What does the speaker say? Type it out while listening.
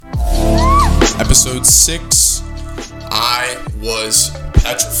episode 6. I was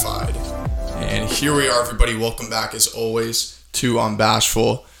petrified. And here we are, everybody. Welcome back, as always, to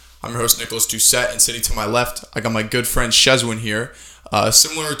Unbashful. I'm your host, Nicholas Doucette, and sitting to my left, I got my good friend Shezwin here.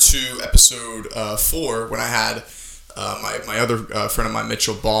 Similar to episode 4, when I had my other friend of mine,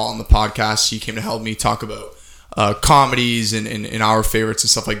 Mitchell Ball, on the podcast. He came to help me talk about comedies and our favorites and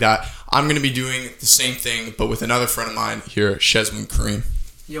stuff like that. I'm going to be doing the same thing, but with another friend of mine here, Shezwin Kareem.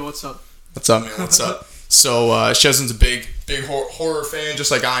 Yo, what's up? What's up, man? What's up? So, Shezwin's a big horror fan,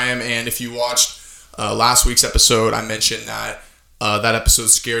 just like I am. And if you watched last week's episode, I mentioned that that episode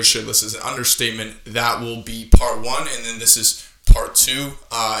scared shitless is an understatement. That will be part 1, and then this is part 2.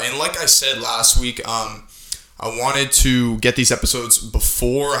 And like I said last week, I wanted to get these episodes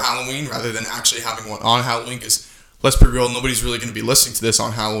before Halloween rather than actually having one on Halloween, because let's be real, nobody's really going to be listening to this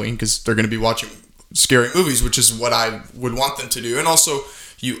on Halloween because they're going to be watching scary movies, which is what I would want them to do. And also,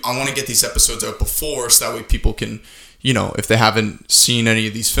 I want to get these episodes out before, so that way people can, if they haven't seen any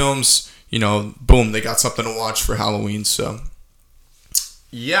of these films, boom, they got something to watch for Halloween. So,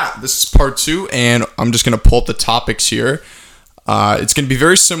 yeah, this is part 2, and I'm just going to pull up the topics here. It's going to be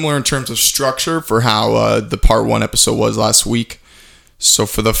very similar in terms of structure for how the part 1 episode was last week. So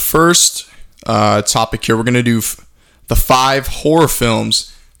for the first topic here, we're going to do the 5 horror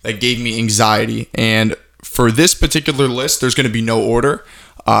films that gave me anxiety. And for this particular list, there's going to be no order.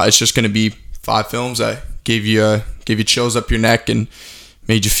 It's just going to be 5 films that gave you chills up your neck and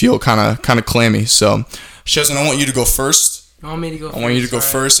made you feel kind of clammy. So, Shezwin, I want you to go first. You want me to go first? I want you to go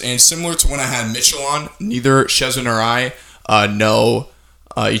first. And similar to when I had Mitchell on, neither Shezwin or I know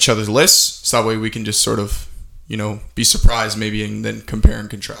each other's lists, so that way we can just sort of, be surprised maybe and then compare and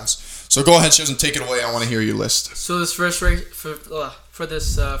contrast. So go ahead, Shezwin, take it away. I want to hear your list. So this first for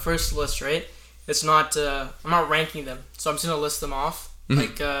this first list, right? It's not. I'm not ranking them, so I'm just gonna list them off.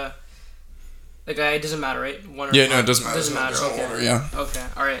 Mm-hmm. It doesn't matter, right? It doesn't matter. It doesn't matter. Okay. Order, yeah. Okay.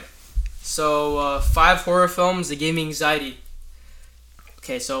 All right. So 5 horror films that gave me anxiety.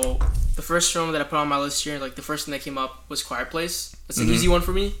 Okay, so the first film that I put on my list here, the first thing that came up was Quiet Place. That's an easy one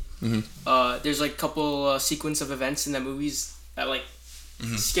for me. Mm-hmm. There's a couple sequence of events in that movies that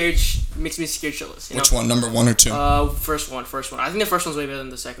makes me scared shitless. Which one, number 1 or 2? First one. I think the first one's way better than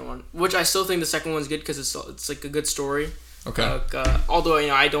the second one, which I still think the second one's good because it's like a good story. Okay. Although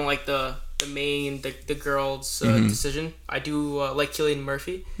I don't like the girl's decision. I do like Cillian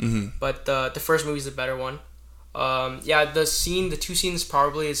Murphy, but the first movie's the better one. The 2 scenes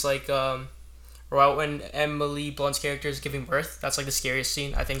probably is right when Emily Blunt's character is giving birth. That's the scariest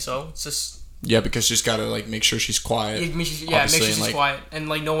scene. I think so. It's just because she's got to make sure she's quiet. Make sure she's quiet, and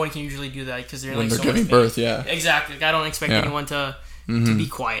no one can usually do that because they're when they're so giving birth. Yeah, exactly. I don't expect anyone to be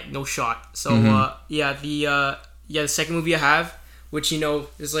quiet. No shot. So the second movie I have, which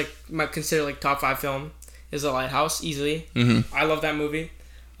is might consider top 5 film, is The Lighthouse easily. I love that movie.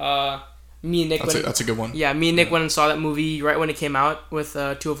 Me and Nick that's a good one. Yeah, me and Nick went and saw that movie right when it came out with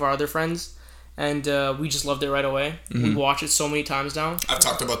 2 of our other friends, and we just loved it right away. We watched it so many times now. I've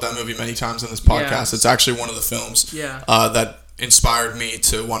talked about that movie many times on this podcast. Yeah. It's actually one of the films that inspired me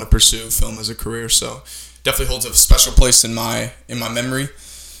to want to pursue film as a career. So definitely holds a special place in my memory.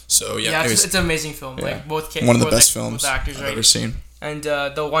 So it's an amazing film. Yeah. One of the best films actors, I've ever seen. And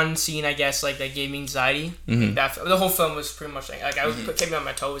the one scene I guess that gave me anxiety. The whole film was pretty much kept me on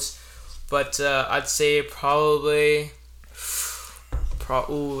my toes. But I'd say probably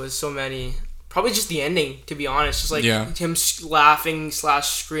there's so many. Probably just the ending, to be honest. Just him laughing /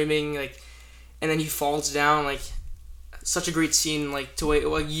 screaming, and then he falls down. Such a great scene. It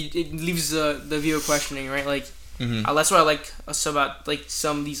leaves the viewer questioning, right? That's what I like about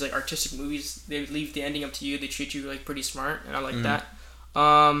some of these artistic movies. They leave the ending up to you. They treat you pretty smart, and I like that.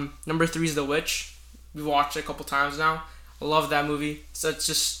 Number 3 is The Witch. We watched it a couple times now. I love that movie. So it's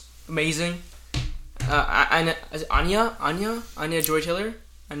just amazing. Anya Joy Taylor.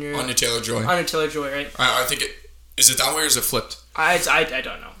 Anya Taylor-Joy. Anya Taylor-Joy, right? I think is it that way or is it flipped? I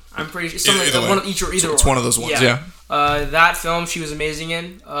don't know. I'm pretty sure It's one of those ones. Yeah. That film she was amazing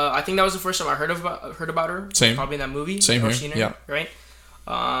in. I think that was the first time I heard about her. Same. Probably in that movie. Same here. Seen her, yeah. Right.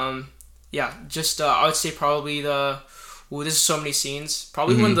 I would say probably the. Ooh, there's so many scenes.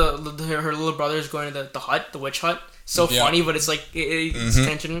 Probably when her little brother is going to the hut, the witch hut. So funny, but it's it's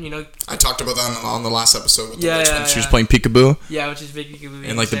tension, I talked about that on the last episode with the witch when she was playing peekaboo. Yeah, which is big peekaboo.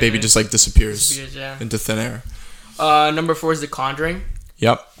 And the baby just disappears into thin air. Number 4 is The Conjuring.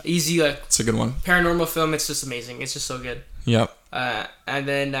 Yep. Easy. It's a good one. Paranormal film. It's just amazing. It's just so good. Yep. And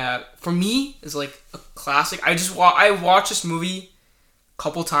then for me, it's a classic. I watched this movie a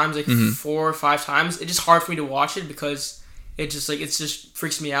couple times, 4 or 5 times. It's just hard for me to watch it because it just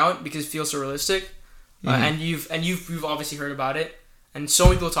freaks me out because it feels so realistic. And you've obviously heard about it, and so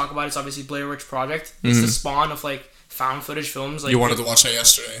many people talk about it. It's obviously Blair Witch Project. It's the spawn of like found footage films. Like, you wanted to watch that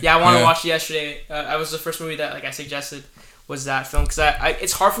yesterday. Yeah, I wanted to watch it yesterday. That was the first movie that like I suggested was that film because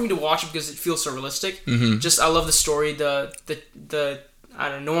it's hard for me to watch it because it feels so realistic. Just I love the story. The I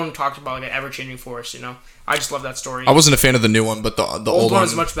don't know. No one talked about like an ever-changing forest. I just love that story. I wasn't a fan of the new one, but the old one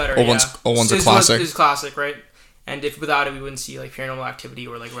is much better. Old one's a classic. It's classic, right? And if without it, we wouldn't see like Paranormal Activity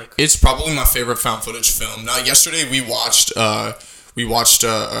or like. It's probably my favorite found footage film. Now, yesterday we watched REC,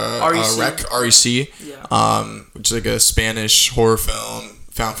 which is like a Spanish horror film,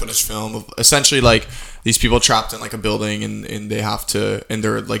 found footage film of essentially like these people trapped in like a building and they have to and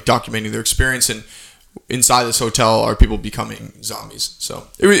they're like documenting their experience, and inside this hotel are people becoming zombies. So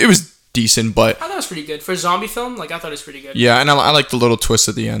it was decent, but I thought it was pretty good for a zombie film. Like I thought it was pretty good. Yeah, and I like the little twist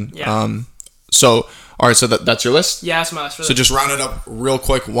at the end. Yeah. So all right, so that's your list. Yeah, that's my list. So just round it up real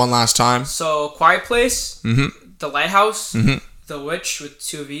quick one last time. So Quiet Place, The Lighthouse, The Witch with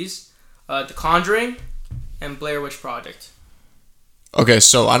 2 V's, The Conjuring, and Blair Witch Project. Okay,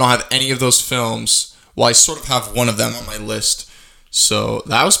 so I don't have any of those films. Well, I sort of have one of them on my list. So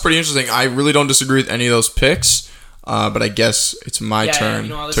that was pretty interesting. I really don't disagree with any of those picks, but I guess it's my turn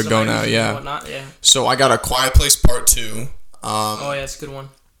to go now. Yeah. So I got A Quiet Place Part 2. It's a good one.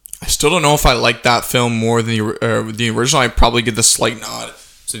 I still don't know if I like that film more than the original. I'd probably give the slight nod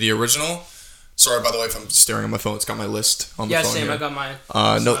to the original. Sorry, by the way, if I'm staring at my phone. It's got my list on the phone. Yeah, same. Here. I got mine.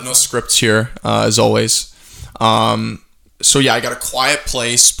 No scripts here, as always. So yeah, I got A Quiet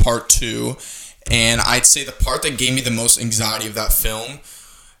Place Part 2. And I'd say the part that gave me the most anxiety of that film,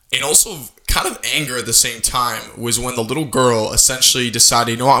 and also kind of anger at the same time, was when the little girl essentially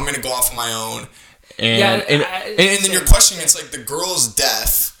decided, I'm going to go off on my own. And then you're questioning, it's like the girl's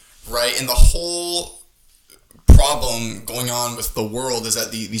death, right? And the whole problem going on with the world is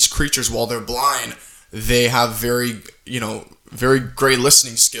that these creatures, while they're blind, they have very great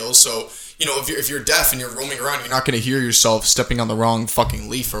listening skills. So, if you're deaf and you're roaming around, you're not going to hear yourself stepping on the wrong fucking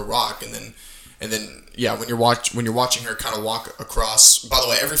leaf or rock, and then when you're watching her kind of walk across. By the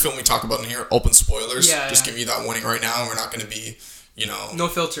way, every film we talk about in here, open spoilers. Just give you that warning right now. We're not going to be, no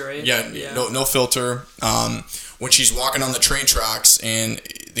filter, right? Yeah. No filter. When she's walking on the train tracks and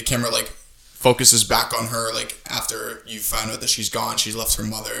the camera like focuses back on her, like after you find out that she's gone, she's left her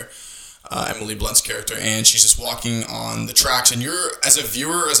mother, Emily Blunt's character, and she's just walking on the tracks, and you're as a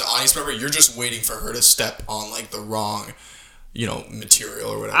viewer, as an audience member, you're just waiting for her to step on like the wrong material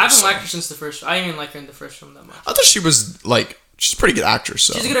or whatever. I haven't liked her since the first. I didn't even like her in the first film that much. I thought she was like, she's a pretty good actress.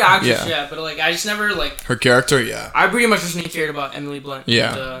 So. She's a good actress, yeah. But like, I just never like her character. Yeah, I pretty much just cared about Emily Blunt.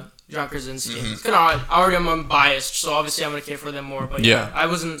 Yeah, John Krasinski. It's kind of odd. I'm biased, so obviously I'm gonna care for them more. But I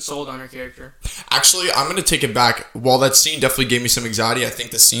wasn't sold on her character. Actually, I'm gonna take it back. While that scene definitely gave me some anxiety, I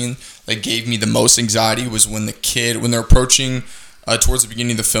think the scene that gave me the most anxiety was when they're approaching. Towards the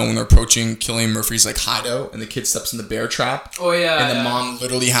beginning of the film, when they're approaching Cillian Murphy's like hideout, and the kid steps in the bear trap. Oh yeah. And the mom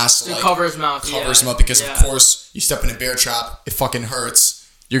literally has to like cover his mouth. Because of course you step in a bear trap, it fucking hurts.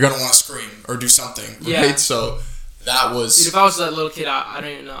 You're gonna want to scream or do something, right? Yeah. So that was. Dude, if I was that little kid, I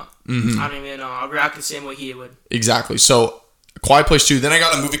don't even know. I don't even know. I'll react the same way he would. Exactly. So Quiet Place 2. Then I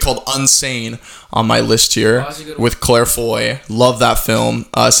got a movie called Unsane on my list here with Claire Foy. Love that film.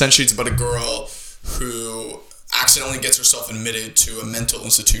 Essentially, it's about a girl who accidentally gets herself admitted to a mental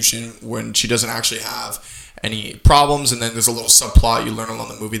institution when she doesn't actually have any problems, and then there's a little subplot you learn along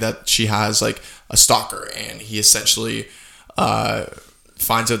the movie that she has like a stalker, and he essentially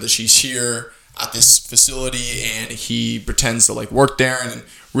finds out that she's here at this facility, and he pretends to like work there, and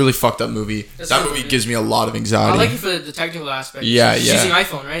really fucked up movie. That movie gives me a lot of anxiety. I like it for the technical aspect. Yeah, She's using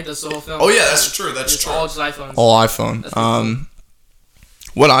iPhone, right? That's the whole film. Oh yeah, that's true. That's true. All just iPhones. All iPhone.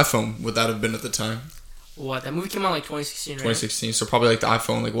 What iPhone would that have been at the time? What? That movie came out like 2016, right? 2016, so probably like the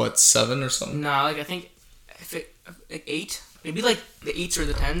iPhone, like what, 7 or something? Nah, like I think like 8. Maybe like the 8s or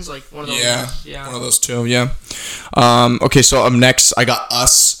the 10s, like one of those. Yeah, one of those two, yeah. Okay, so up next, I got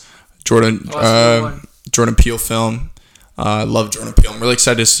Us, Jordan Peele film. Love Jordan Peele. I'm really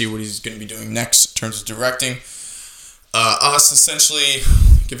excited to see what he's going to be doing next in terms of directing. Us, essentially,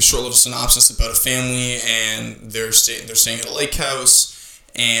 give a short little synopsis about a family, and they're staying at a lake house.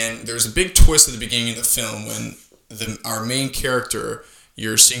 And there's a big twist at the beginning of the film when our main character,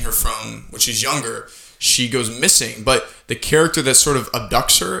 you're seeing her from when she's younger, she goes missing. But the character that sort of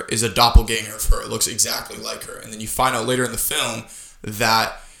abducts her is a doppelganger of her. It looks exactly like her. And then you find out later in the film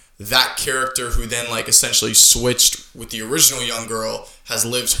that character who then like essentially switched with the original young girl has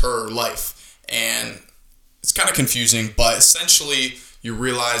lived her life. And it's kind of confusing, but essentially you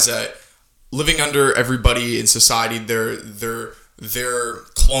realize that living under everybody in society. Their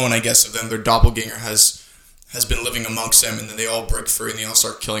clone, I guess, of them, their doppelganger has been living amongst them, and then they all break free and they all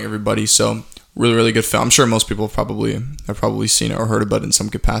start killing everybody. So really, really good film. I'm sure most people have probably seen it or heard about it in some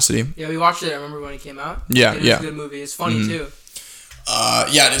capacity. Yeah, we watched it. I remember when it came out. Yeah, It was a good movie. It's funny too.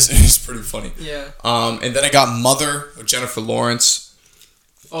 Yeah, it is pretty funny. Yeah. And then I got Mother with Jennifer Lawrence.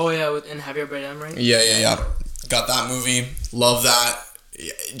 Oh yeah, and Javier Bardem, right? Yeah. Got that movie. Love that.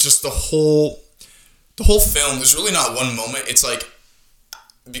 Just the whole film. There's really not one moment. It's like,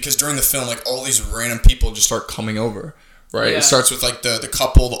 because during the film, like, all these random people just start coming over, right? Yeah. It starts with like the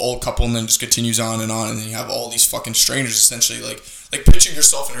couple, the old couple, and then just continues on, and then you have all these fucking strangers essentially. Like picture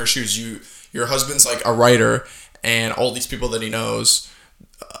yourself in her shoes. Your husband's like a writer, and all these people that he knows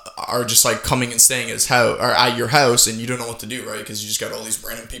are just like coming and staying at his house or at your house, and you don't know what to do, right? Because you just got all these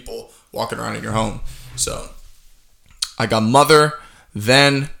random people walking around in your home. So I got Mother.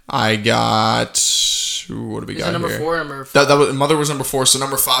 Then I got, what do we got here? Number 4 or number 5? That was, Mother was number 4. So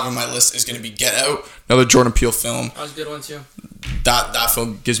number 5 on my list is going to be Get Out, another Jordan Peele film. That was a good one too. That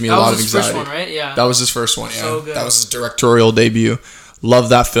film gives me a lot of anxiety. That was his first one, right? Yeah. That was his first one, yeah. So good. That was his directorial debut. Love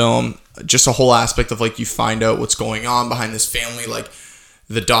that film. Just a whole aspect of like, you find out what's going on behind this family. Like,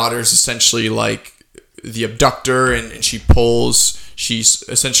 the daughter's essentially like the abductor, and she's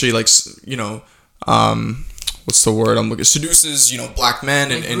essentially like, you know, what's the word I'm looking? Seduces, you know, black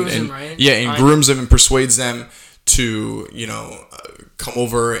men and right? Yeah, and grooms them and persuades them to, you know, come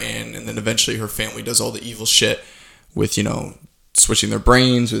over, and then eventually her family does all the evil shit with, you know, switching their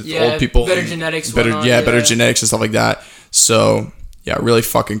brains with old people, better genetics, better genetics and stuff like that. So yeah, really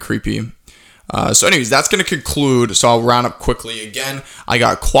fucking creepy. So anyways, that's gonna conclude. So I'll round up quickly again. I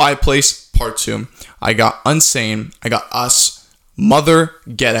got Quiet Place Part 2. I got Unsane. I got Us, Mother,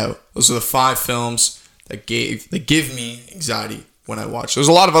 Get Out. Those are the 5 films that give me anxiety when I watch. There's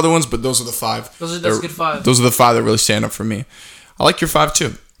a lot of other ones, but those are the 5. That's a good 5. Those are the 5 that really stand up for me. I like your 5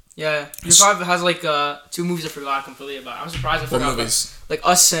 too. Yeah, your 5 has like 2 movies I forgot completely about. I'm surprised I forgot. What movies? Like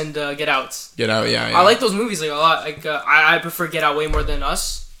Us and Get Out. Get Out, yeah. I like those movies like a lot. Like I prefer Get Out way more than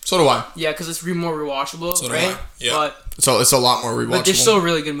Us. So do I. Yeah, because it's more rewatchable, so right? Do I. Yeah. It's a lot more rewatchable. But they're still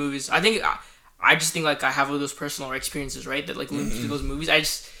really good movies. I just think like I have all those personal experiences, right? That like link to those movies.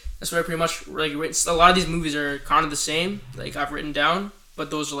 That's what I pretty much like written. A lot of these movies are kind of the same. Like I've written down, but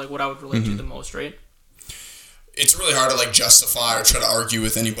those are like what I would relate to the most, right? It's really hard to like justify or try to argue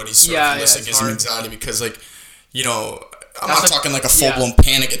with anybody's sort of list that gives me anxiety, because like, you know, I'm not talking like a full blown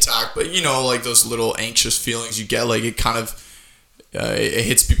panic attack, but you know, like those little anxious feelings you get, like it kind of it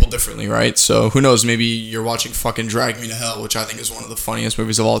hits people differently, right? So who knows? Maybe you're watching fucking Drag Me to Hell, which I think is one of the funniest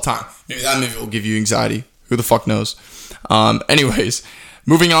movies of all time. Maybe that movie will give you anxiety. Who the fuck knows? Anyways,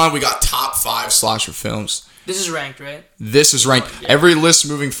 moving on, we got top 5 slasher films. This is ranked, right? This is ranked. Yeah. Every list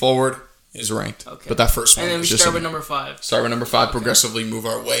moving forward is ranked. Okay. But that first one. And then we start with number 5. Start with number 5. Progressively move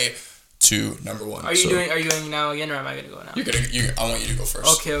our way to number 1. Are you going now again, or am I gonna go now? I want you to go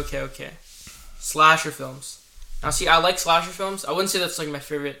first. Okay. Slasher films. Now, see, I like slasher films. I wouldn't say that's like my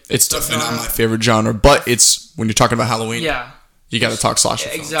favorite. It's definitely not my favorite genre, but it's when you're talking about Halloween. Yeah. You got to talk slasher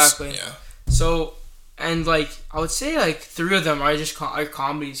films. Exactly. Yeah. So, and like I would say like 3 of them are just are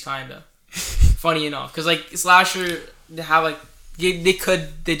comedies, kind of. Funny enough, because like slasher, they have like they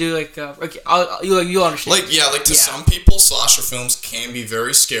do like okay, you'll understand. Like to some people, slasher films can be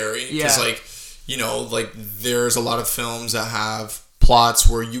very scary because like, you know, like there's a lot of films that have plots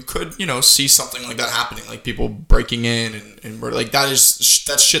where you could, you know, see something like that happening, like people breaking in and we're like that's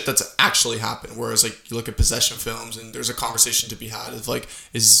shit that's actually happened. Whereas like you look at possession films and there's a conversation to be had of like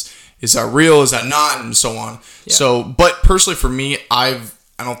is that real, is that not, and so on. Yeah. So, but personally for me, I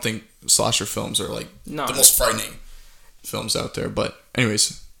don't think slasher films are like the most frightening films out there. But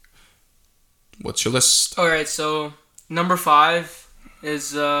anyways, what's your list? All right, so number 5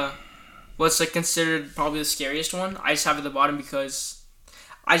 is what's like considered probably the scariest one. I just have it at the bottom because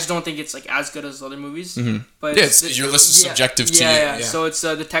I just don't think it's like as good as other movies. Mm-hmm. But your list is subjective to you. Yeah. So it's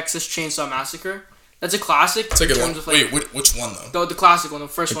the Texas Chainsaw Massacre. That's a classic. It's a good one. Wait, which one though? The classic one, the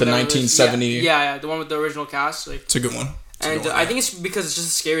first like one. The 1970. Yeah, the one with the original cast. Like, it's a good one. And I think it's because it's just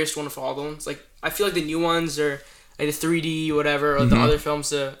the scariest one of all the ones. Like I feel like the new ones are like the 3D or whatever, or the other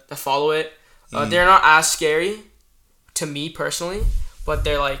films that follow it. They're not as scary to me personally, but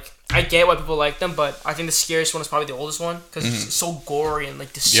they're like, I get why people like them, but I think the scariest one is probably the oldest one because it's so gory and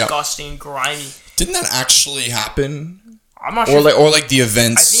like disgusting, grimy. Didn't that actually happen? I'm not sure. Or like the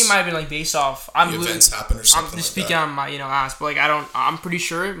events. I think it might have been like based off. The events happen or something. I'm just speaking on my ass, but like I'm pretty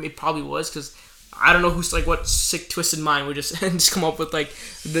sure it probably was because I don't know who's like what sick twisted mind would just come up with like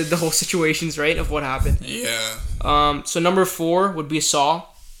the whole situations, right, of what happened. Yeah. So number 4 would be Saw.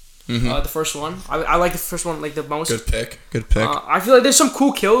 The first one. I like the first one like the most. Good pick. I feel like there's some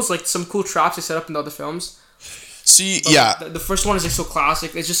cool kills, like some cool traps they set up in the other films. See, But yeah. The first one is like so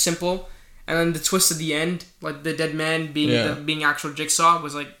classic. It's just simple. And then the twist at the end, like the dead man being actual Jigsaw,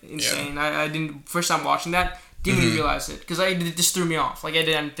 was like insane. I didn't first time watching that didn't even realize it because it just threw me off. Like I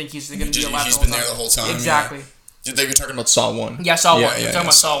didn't think he's gonna be alive. He's been there the whole time. Exactly. Yeah. You're talking about Saw 1. Yeah, Saw 1. Yeah, You're talking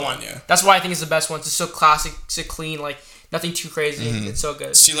about Saw 1. Yeah. That's why I think it's the best one. It's so classic, so clean, like nothing too crazy. It's so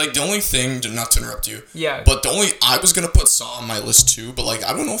good. See, like the only thing, not to interrupt you. Yeah. But I was gonna put Saw on my list too, but like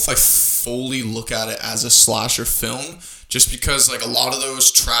I don't know if I fully look at it as a slasher film, just because like a lot of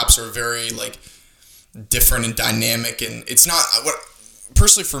those traps are very like different and dynamic, and it's not what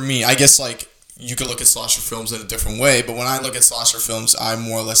personally for me. I guess like you could look at slasher films in a different way, but when I look at slasher films, I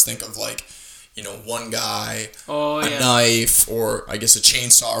more or less think of like, you know, one guy, a knife, or I guess a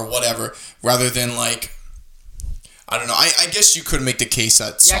chainsaw or whatever, rather than like, I don't know. I guess you could make the case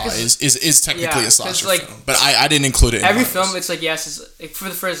that Saw is technically a slasher film, but I didn't include it. Every film, it's like it's like,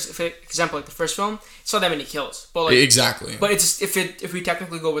 for example, like the first film, it's not that many kills, but like exactly. But it's if we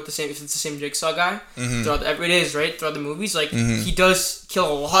technically go with if it's the same Jigsaw guy, throughout the movies, like he does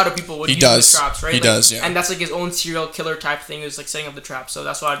kill a lot of people with using the traps, right? He does, yeah. And that's like his own serial killer type thing, is like setting up the traps. So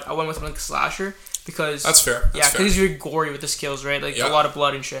that's why I went with like a slasher because that's fair. Because he's very gory with his kills, right? Like a lot of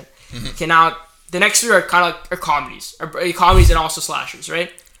blood and shit. Okay, now. The next three are kind of like comedies and also slashers, right?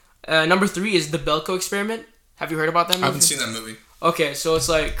 Number 3 is The Belko Experiment. Have you heard about that movie? I haven't seen that movie. Okay, so it's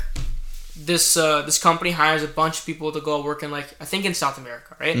like this company hires a bunch of people to go work in like I think in South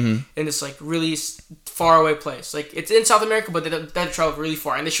America, right? In this like really far away place. Like it's in South America, but they have to travel really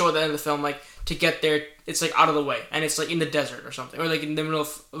far, and they show at the end of the film like to get there, it's like out of the way, and it's like in the desert or something, or like in the middle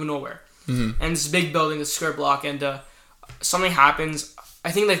of nowhere. And this big building, this square block, and something happens. I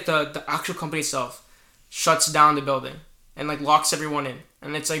think like the actual company itself shuts down the building and like locks everyone in,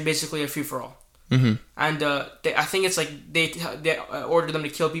 and it's like basically a free for all. And I think it's like they order them to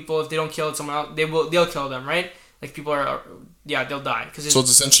kill people. If they don't kill someone else, they'll kill them, right? Like people they'll die because so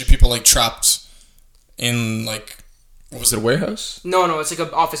it's essentially people like trapped in like what was it, a warehouse? No, it's like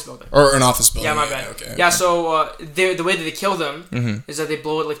an office building or an office building. Yeah, my bad. Okay. Yeah, so the way that they kill them is that they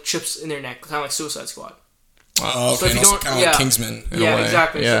blow it like chips in their neck, kind of like Suicide Squad. Oh, okay. So and also kind of like Kingsman in a way.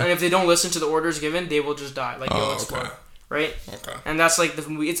 Exactly. Yeah. So, and if they don't listen to the orders given, they will just die. Like they'll explode. Okay. Right? Okay. And that's like the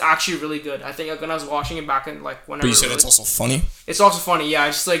movie. It's actually really good. I think like, when I was watching it back in like whenever. But you said it's also funny? It's also funny, yeah.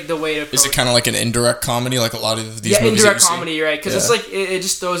 It's just like the way to. Is it kind of like an indirect comedy, like a lot of these movies? Yeah, indirect comedy, right? Because it's like it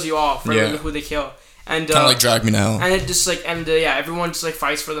just throws you off, right? Who they kill. And kind of like Drag Me to Hell. And it just like everyone just like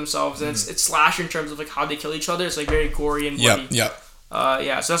fights for themselves, and it's slasher in terms of like how they kill each other. It's like very gory and bloody. Yep.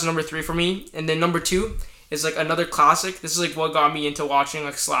 So that's number 3 for me, and then number 2 is like another classic. This is like what got me into watching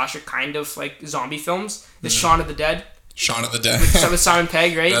like slasher kind of like zombie films. Is Shaun of the Dead. Shaun of the Dead. with Simon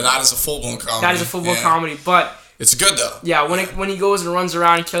Pegg, right? That is a full blown comedy. That is a full blown comedy, but it's good though. Yeah, when he goes and runs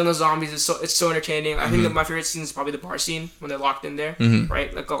around killing the zombies, it's so entertaining. I think that my favorite scene is probably the bar scene when they're locked in there,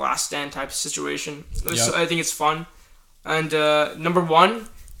 right? Like a last stand type of situation. I think it's fun. And number 1,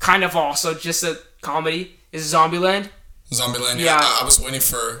 kind of also just a comedy, is Zombieland. Zombieland, yeah. I was waiting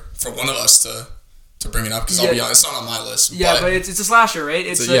for one of us to bring it up because I'll be honest, it's not on my list. Yeah, but it's a slasher, right?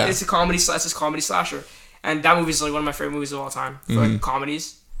 It's a comedy. It's a comedy slasher, and that movie is like one of my favorite movies of all time for like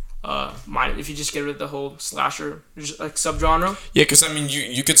comedies. If you just get rid of the whole slasher like subgenre. Yeah, because I mean,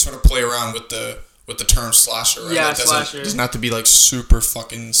 you could sort of play around with the term slasher, right? Yeah, slasher. It doesn't have to be like super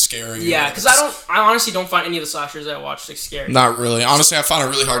fucking scary. Yeah, because I honestly don't find any of the slashers that I watch like scary. Not really. Honestly, I found a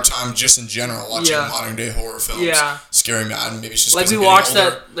really hard time just in general watching modern day horror films. Yeah, scary man. Maybe it's just like we watched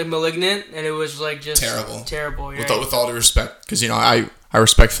that like *Malignant* and it was like just terrible. Right? With all due respect, because you know I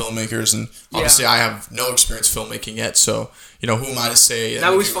respect filmmakers, and obviously I have no experience filmmaking yet, so. You know, who am I to say?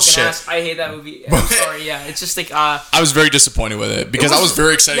 That movie's fucking ass. I hate that movie. I'm sorry, yeah. It's just like... I was very disappointed with it because I was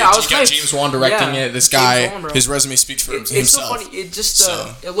very excited to get James Wan directing it. This guy, his resume speaks for himself. It's so funny. It just...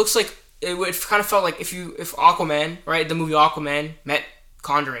 it looks like... It kind of felt like if Aquaman, right? The movie Aquaman met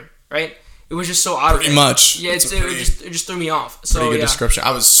Conjuring, right? It was just so out of it. Pretty much. Yeah, it just threw me off. So, pretty good description.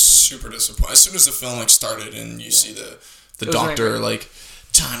 I was super disappointed. As soon as the film started and you see the doctor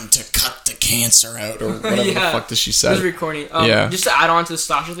time to cut the cancer out, or whatever the fuck does she say? It was really corny. Just to add on to the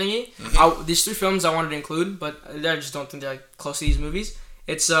slasher thingy, these 3 films I wanted to include, but I just don't think they're like close to these movies.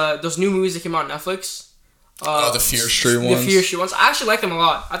 It's those new movies that came out on Netflix. The Fear Street ones. The Fear Street ones. I actually like them a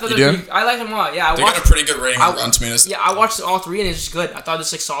lot. I thought I like them a lot. Yeah, they got a pretty good rating on Rotten Tomatoes. Yeah, I watched all 3 and it's just good. I thought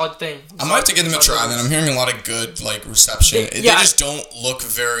it's like solid thing. I might have to give them a try. Then I'm hearing a lot of good like reception. They just don't look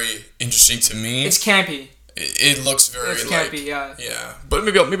very interesting to me. It's campy. It looks very it's campy, yeah. Yeah, but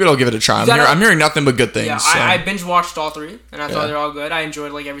maybe I'll give it a try. I'm hearing nothing but good things. Yeah, so. I binge watched all 3, and I thought they're all good. I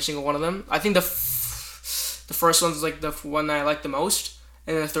enjoyed like every single one of them. I think the first one's like the one that I like the most,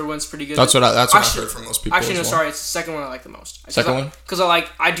 and then the third one's pretty good. That's what I've heard from most people. Actually, no, sorry, it's the second one I like the most. Second one? Because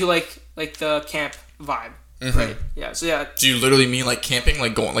I do like the camp vibe. Mm-hmm. Right. Yeah. So yeah. Do you literally mean like camping,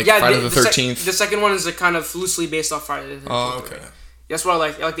 like going like Friday the 13th? The second one is like kind of loosely based off Friday the 13th. Oh, okay. Right? That's what I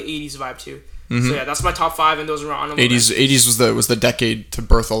like. I like the 80s vibe too. Mm-hmm. So yeah, that's my top 5, and those are on 80s was the decade to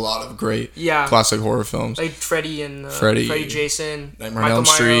birth a lot of great classic horror films. Like Freddy, Jason, Nightmare on Elm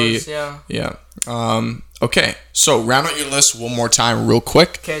Street. Yeah. Okay, so round out your list one more time, real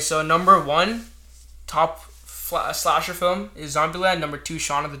quick. Okay, so number 1, top slasher film is Zombieland. Number 2,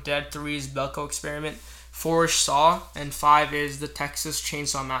 Shaun of the Dead. 3 is Belko Experiment. 4 is Saw, and 5 is the Texas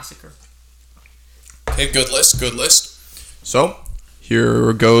Chainsaw Massacre. Okay, good list. So.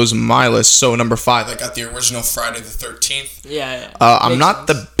 Here goes my list. So number 5, I got the original Friday the 13th. Yeah. I'm not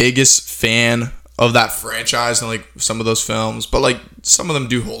the biggest fan of that franchise and like some of those films, but like some of them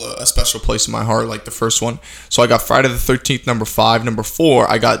do hold a special place in my heart, like the first one. So I got Friday the 13th, number 5. Number 4,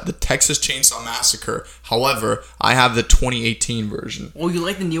 I got the Texas Chainsaw Massacre. However, I have the 2018 version. Oh, you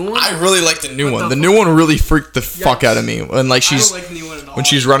like the new one? I really like the new one. The new one really freaked the fuck out of me. And like I don't like the new one at all. When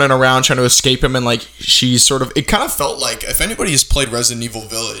she's running around trying to escape him, and like she's sort of, it kind of felt like, if anybody has played Resident Evil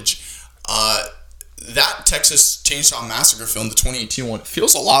Village, that Texas Chainsaw Massacre film, the 2018 one,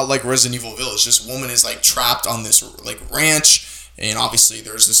 feels a lot like Resident Evil Village. This woman is like trapped on this like ranch, and obviously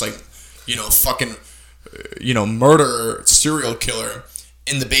there's this like, fucking, murderer, serial killer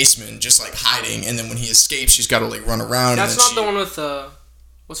in the basement, just like hiding, and then when he escapes, she's got to like run around. That's not the one with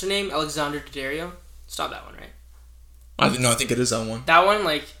what's her name, Alexandra Daddario? It's not that one, right? I think it is that one. That one,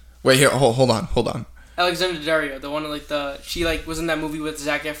 like. Wait here, hold on. Alexandra Daddario, the one like she like was in that movie with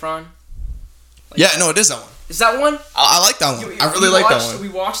Zac Efron. Like, yeah, no, it is that one. Is that one? I like that one. I really like that one. We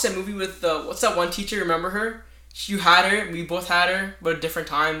watched that movie with what's that one teacher? Remember her? You had her. We both had her, but at different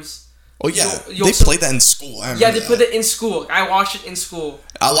times. Oh yeah, they played that in school. They put it in school. I watched it in school.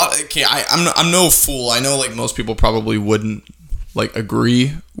 I'm no fool. I know like most people probably wouldn't like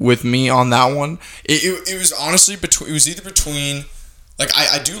agree with me on that one. It was honestly it was either between. Like,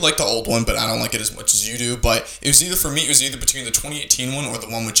 I do like the old one, but I don't like it as much as you do. But it was either between the 2018 one or the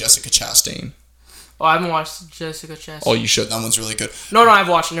one with Jessica Chastain. Oh, I haven't watched Jessica Chastain. Oh, you should. That one's really good. No, I've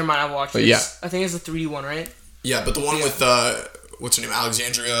watched it. Never mind, I've watched it. But yeah. I think it's the 3D one, right? Yeah, but the one with, what's her name?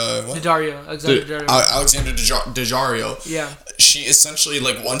 Alexandra... What? Alexandra Daddario. Yeah. She essentially,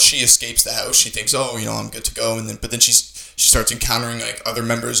 like, once she escapes the house, she thinks, oh, I'm good to go. But then she starts encountering, like, other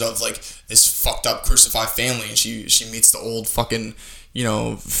members of, like, this fucked up crucified family. And she meets the old fucking...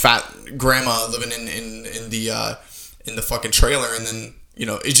 fat grandma living in the fucking trailer, and then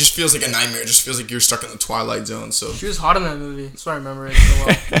it just feels like a nightmare. It just feels like you're stuck in the Twilight Zone. So she was hot in that movie. That's why I remember it so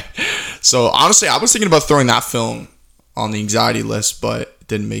well. So honestly, I was thinking about throwing that film on the anxiety list, but it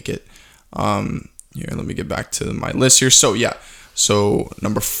didn't make it. Here, let me get back to my list here. So yeah,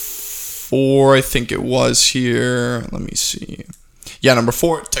 number 4, I think it was here. Let me see. Yeah, number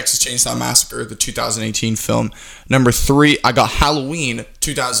 4, Texas Chainsaw Massacre, the 2018 film. Number 3, I got Halloween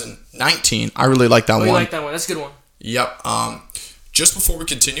 2019. I really like that one. You like that one? That's a good one. Yep. Just before we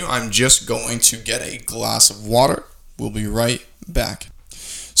continue, I'm just going to get a glass of water. We'll be right back.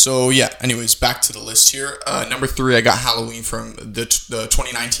 So yeah, anyways, back to the list here. Number 3, I got Halloween from the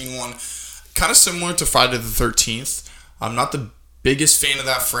 2019 one. Kind of similar to Friday the 13th. I'm not the biggest fan of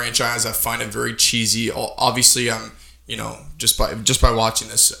that franchise. I find it very cheesy. Obviously, I'm... just by watching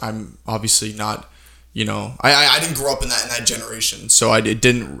this, I'm obviously not, I didn't grow up in that generation, so I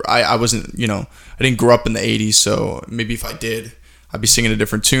didn't grow up in the 80s, so maybe if I did, I'd be singing a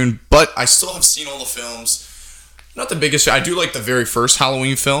different tune, but I still have seen all the films. Not the biggest, I do like the very first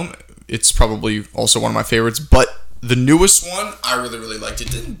Halloween film. It's probably also one of my favorites, but the newest one, I really, really liked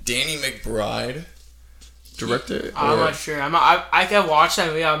it. Didn't Danny McBride direct it? I'm not sure. I can watch that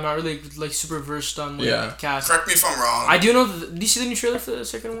movie. I'm not really like super versed on the cast. Correct me if I'm wrong. I do know. Do you see the new trailer for the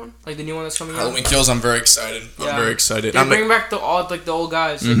second one? Like the new one that's coming out? Halloween Kills. I'm very excited. I'm very excited. They bring back the old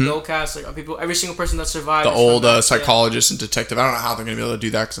guys, like the old cast, like people, every single person that survived. The old psychologist and detective. I don't know how they're gonna be able to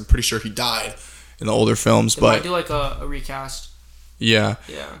do that because I'm pretty sure he died in the older films. But I do like a recast. Yeah.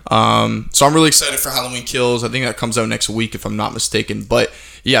 So I'm really excited for Halloween Kills. I think that comes out next week if I'm not mistaken. But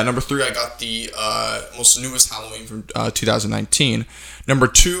yeah, number 3, I got the most newest Halloween from 2019. Number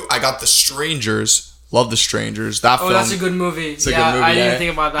 2, I got The Strangers. Love The Strangers. That film. That's a good movie. It's a good movie. I didn't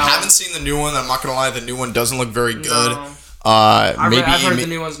think about that. I haven't seen the new one. I'm not gonna lie. The new one doesn't look very good. No. I've heard the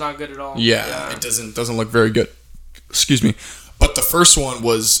new one's not good at all. Yeah. It doesn't look very good. Excuse me. But the first one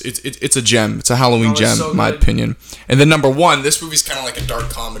was it's a gem. It's a Halloween gem, so in my opinion. And then number 1, this movie's kind of like a dark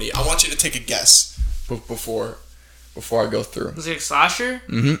comedy. I want you to take a guess before I go through. Was it a slasher?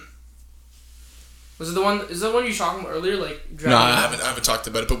 Mm-hmm. Was it the one? Is that the one you were talking about earlier? Like no, I haven't talked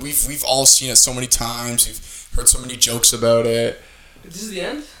about it, but we've all seen it so many times. We've heard so many jokes about it. This is the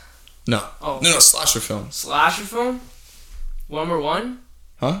end? No. Oh. No, slasher film. Slasher film? Number 1?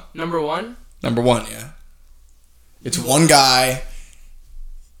 Huh? Number 1? Number 1, yeah. It's one guy.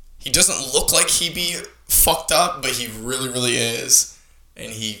 He doesn't look like he be fucked up, but he really, really is.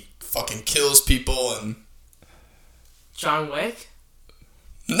 And he fucking kills people and... John Wick?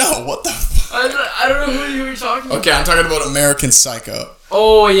 No, what the fuck? I don't know who you were talking about. Okay, I'm talking about American Psycho.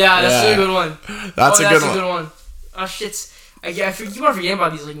 Oh, yeah, that's a good one. That's a good one. Oh, shit. I keep on forgetting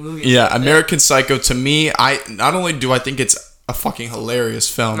about these like movies. Yeah, American Psycho, to me, not only do I think it's a fucking hilarious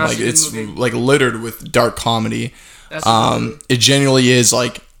film, That's like it's like littered with dark comedy. It genuinely is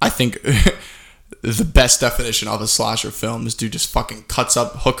like, I think the best definition of a slasher film is dude just fucking cuts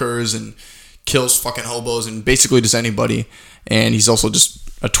up hookers and kills fucking hobos and basically just anybody. And he's also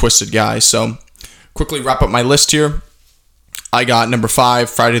just a twisted guy. So quickly wrap up my list here. I got number 5,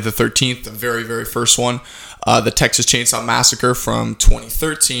 Friday the 13th, the very, very first one. The Texas Chainsaw Massacre from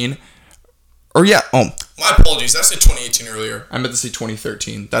 2013. Or yeah, my apologies. I said 2018 earlier. I meant to say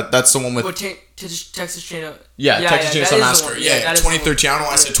 2013. That's the one with... Texas Chainsaw... Yeah, Texas Chainsaw Massacre. Yeah, 2013. I don't know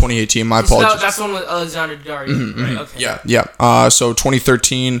why I said 2018. My apologies. That's the one with Alexander Daddario, right? Okay. Yeah. So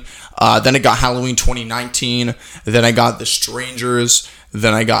 2013. Then I got Halloween 2019. Then I got The Strangers.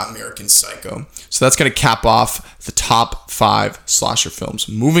 Then I got American Psycho. So that's going to cap off the top 5 slasher films.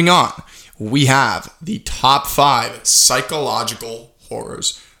 Moving on, we have the top 5 psychological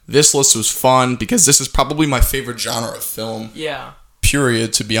horrors. This list was fun because this is probably my favorite genre of film. Yeah.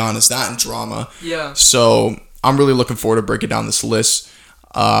 Period, to be honest. That and drama. Yeah. So I'm really looking forward to breaking down this list.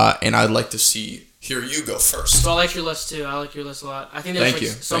 And I'd like to hear you go first. So I like your list too. I like your list a lot. I think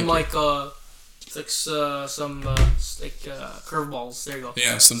there's some curveballs. There you go.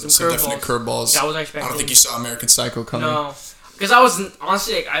 Yeah, some definite curveballs. I wasn't expecting. I don't think you saw American Psycho coming. No. Because I wasn't,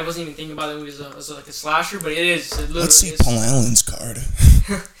 honestly, I wasn't even thinking about the movie as like a slasher, but it is. It Let's see Paul Allen's card.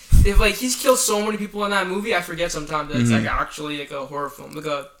 If like he's killed so many people in that movie, I forget sometimes that it's like actually like a horror film, like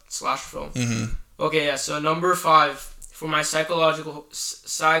a slasher film. Mm-hmm. Okay, yeah. So number 5 for my psychological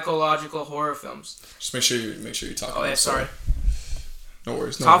horror films. Just make sure you talk. Oh yeah, sorry. No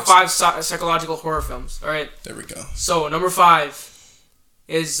worries. Top 5 psychological horror films. All right. There we go. So number 5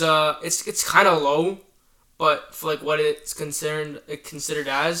 is it's kind of low, but for like what it's considered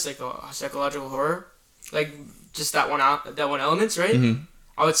as like a psychological horror, like just that one elements, right? Mm-hmm.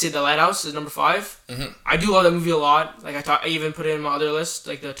 I would say The Lighthouse is number 5. Mm-hmm. I do love that movie a lot. Like I even put it in my other list,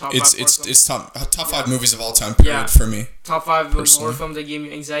 like the top 5. It's top 5 movies of all time. Period for me. Top 5 horror films that gave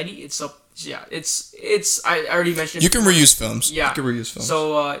me anxiety. It's I already mentioned. You can reuse films. Yeah, you can reuse films.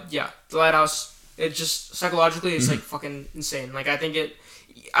 So The Lighthouse. It just psychologically, it's like fucking insane. Like I think it.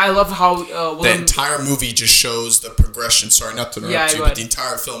 I love how the entire movie just shows the progression. Sorry, not to interrupt you, but the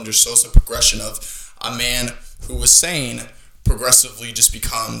entire film just shows the progression of a man who was sane progressively just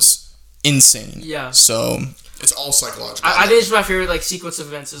becomes insane. Yeah. So it's all psychological. I think it's my favorite like sequence of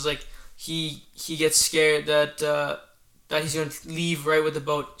events is like he gets scared that he's gonna leave right with the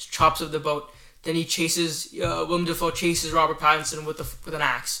boat, chops up the boat. Then he chases Willem Dafoe chases Robert Pattinson with an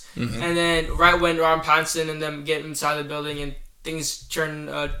axe, and then right when Robert Pattinson and them get inside the building and things turn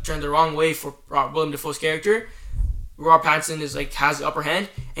the wrong way for Willem Dafoe's character, Robert Pattinson is like has the upper hand,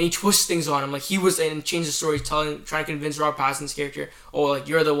 and he twists things on him. Like he was and changed the story, trying to convince Robert Pattinson's character, oh, like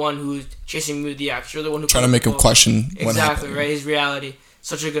you're the one who's chasing me with the axe. You're the one who trying to make him question what exactly happened. Right, his reality.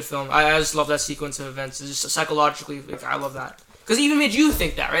 Such a good film. I just love that sequence of events. It's just psychologically, like, I love that because it even made you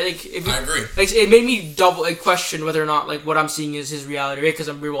think that, right? Like I agree. Like it made me double question whether or not like what I'm seeing is his reality, right? Because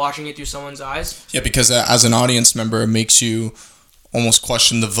I'm rewatching it through someone's eyes. Yeah, because as an audience member, it makes you almost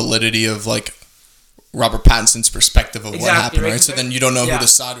question the validity of like Robert Pattinson's perspective of what happened, right? So then you don't know who to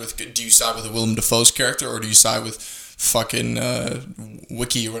side with. Do you side with Willem Dafoe's character, or do you side with fucking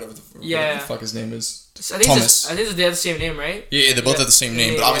Wiki or whatever the fuck his name is? Thomas. I think they have the same name, right? Yeah, they both have the same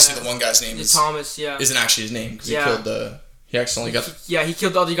name, but obviously the one guy's name is Thomas. Isn't actually his name because he killed he accidentally got. He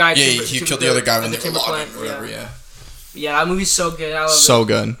killed the other guy. Yeah, he killed the other guy when they were logging or whatever. Yeah. Yeah, that movie's so good. I love it. So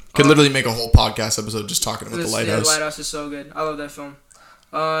good. Could literally make a whole podcast episode just talking about The Lighthouse. The Lighthouse is so good. I love that film.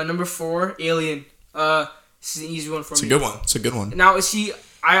 Number 4, Alien. This is an easy one for me. It's a good one. It's a good one. Now,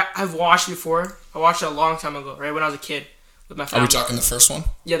 I've watched it before. I watched it a long time ago, right? When I was a kid with my family. Are we talking the first one?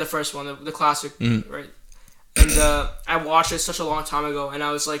 Yeah, the first one, the classic, right? And I watched it such a long time ago, and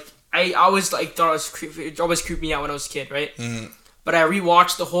I was like, I always like thought it was creepy. It always creeped me out when I was a kid, right? Mm-hmm. But I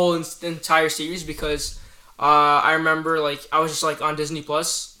rewatched the whole entire series because I remember like I was just like on Disney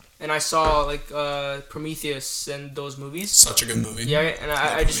Plus and I saw like Prometheus and those movies. Such a good movie. Yeah, and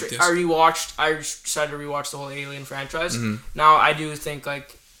I decided to rewatch the whole Alien franchise. Mm-hmm. Now I do think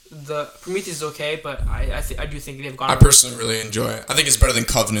like the Prometheus is okay, but I do think they've gone. I personally really enjoy it. I think it's better than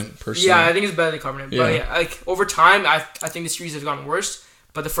Covenant. Personally, yeah, I think it's better than Covenant. Yeah. But yeah, like over time, I think the series has gotten worse.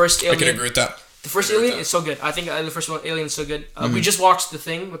 But the first Alien, I can agree with that. The first Alien is so good. I think the first one, Alien, is so good. We just watched The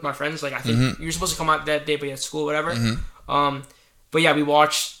Thing with my friends. Like I think you're supposed to come out that day, but you had school, whatever. But yeah, we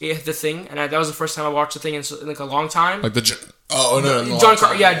watched The Thing, and that was the first time I watched The Thing in like a long time. Like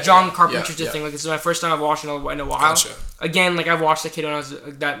John Carpenter's The Thing. Like this is my first time I've watched it in a while. Gotcha. Again, like I've watched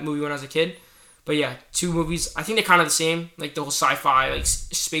that movie when I was a kid. But yeah, two movies. I think they're kind of the same, like the whole sci-fi, like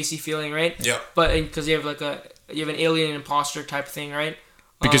spacey feeling, right? Yeah. But because you have an alien and imposter type thing, right?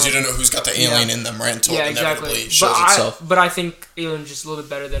 Because you don't know who's got the alien in them, right? Until it inevitably shows but itself. But I think Alien is just a little bit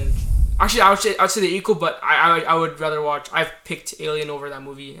better than. Actually, I would say they're equal, but I would rather watch. I've picked Alien over that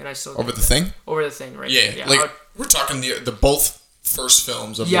movie, and I still over The Thing. Over The Thing, right? Yeah, like we're talking the both first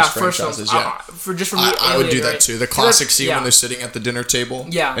films of those franchises. I would do that too. The classic scene when they're sitting at the dinner table.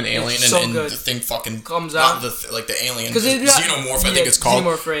 Yeah, an alien and the thing fucking comes out. The alien, the xenomorph. I think it's called.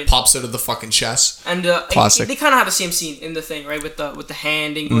 Right? Pops out of the fucking chest. And classic. They kind of have the same scene in The Thing, right? With the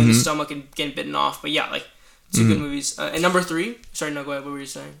hand and going in the stomach and getting bitten off. But yeah, like. Two good movies. And number 3... Sorry, no, go ahead. What were you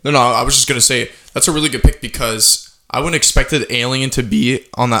saying? No, I was just going to say, that's a really good pick because I wouldn't expect Alien to be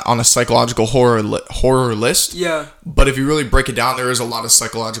on a psychological horror list. Yeah. But if you really break it down, there is a lot of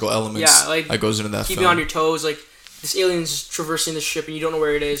psychological elements that goes into that keep film. you on your toes. Like, this alien's traversing the ship and you don't know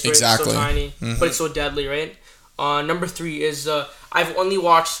where it is. Right? Exactly. It's so tiny. But it's so deadly, right? Number 3 is... I've only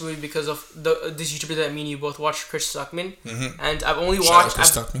watched this movie because of this YouTuber that me and you both watched, Chris Stuckman, and I've only watched.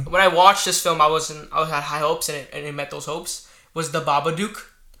 When I watched this film, I had high hopes and it met those hopes. Was The Babadook?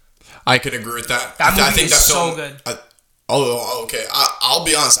 I could agree with that. That movie is so good. Okay. I'll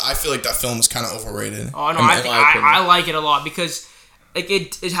be honest. I feel like that film is kind of overrated. Oh no, I like it a lot because like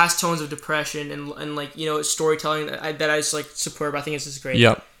it has tones of depression and like storytelling that I just like superb. I think it's just great.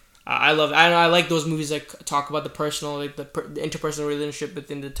 Yep. I love it. I like those movies that talk about the personal, like the interpersonal relationship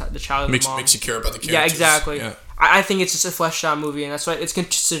within the child and the mom. Makes you care about the characters. Yeah, exactly. Yeah. I think it's just a fleshed out movie, and that's why it's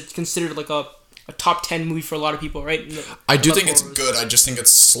considered like a top 10 movie for a lot of people, right? I do think it's good. I just think it's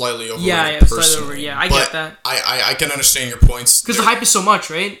slightly overrated. Yeah, slightly over. Yeah, I get that. I can understand your points because the hype is so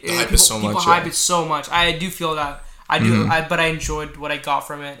much, right? The hype is so much. People hype it so much. I do feel that. I do. But I enjoyed what I got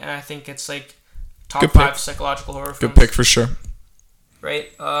from it, and I think it's like top 5 psychological horror films. Good pick for sure.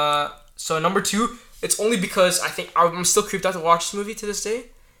 Right. So number 2, it's only because I think I'm still creeped out to watch this movie to this day,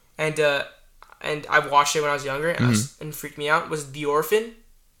 and I watched it when I was younger and it freaked me out. Was The Orphan?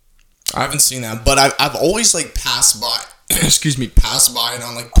 I haven't seen that, but I've always like passed by it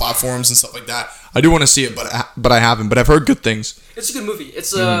on like platforms and stuff like that. I do want to see it, but I haven't. But I've heard good things. It's a good movie.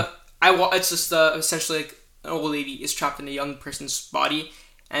 It's it's just essentially like an old lady is trapped in a young person's body,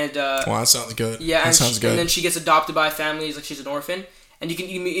 and wow, that sounds good. Yeah, that sounds good. And then she gets adopted by a family. It's like she's an orphan. And you can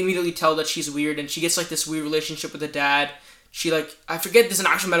immediately tell that she's weird, and she gets like this weird relationship with the dad. She like, I forget there's an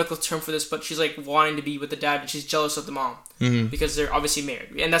actual medical term for this, but she's like wanting to be with the dad, and she's jealous of the mom because they're obviously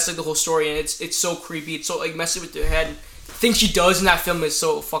married, and that's like the whole story. And it's so creepy. It's so like messing with her head. The thing she does in that film is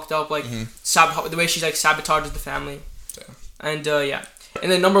so fucked up. Like the way she like sabotages the family. Yeah. And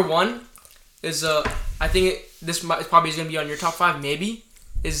and then number 1 is I think this probably is gonna be on your top 5 maybe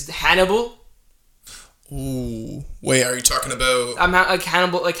is Hannibal. Ooh, wait, are you talking about? I'm like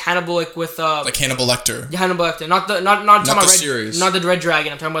Hannibal, with like Hannibal Lecter. Yeah, Hannibal Lecter, not the series, not the Red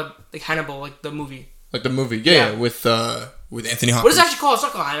Dragon. I'm talking about like Hannibal, like the movie. Like the movie, yeah. with Anthony Hopkins. What is it actually called? It's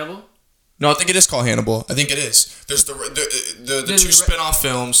not called Hannibal. No, I think it is called Hannibal. I think it is. There's the two spin-off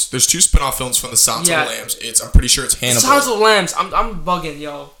films. There's 2 spin-off films from the Silence of the Lambs. I'm pretty sure it's Hannibal. Silence of the Lambs. I'm bugging,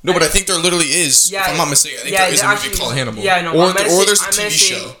 yo. No, but I think there literally is. If I'm not mistaken, I think there is a movie called Hannibal. Yeah, no. Or there's a TV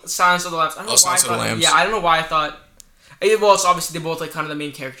show. Silence of the Lambs. I don't know why Silence of the Lambs. Yeah, I don't know why I thought. Well, it's obviously they're both like kind of the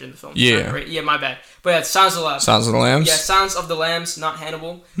main character in the film. Yeah. Right? Yeah, my bad. But yeah, it's Silence of the Lambs. Silence of the Lambs. Yeah, Silence of the Lambs, not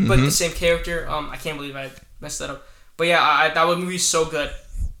Hannibal, but the same character. I can't believe I messed that up. But yeah, that movie is so good.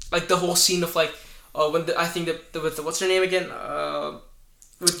 Like the whole scene of like. I think with what's her name again?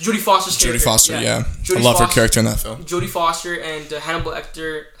 With Jodie Foster's character. Jodie Foster, yeah. I love her character in that film. Jodie Foster and Hannibal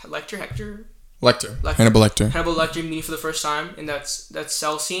Lecter. Hannibal Lecter meeting for the first time in that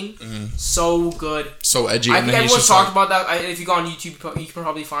cell scene. So good. So edgy. I think everyone's talked about that. If you go on YouTube, you can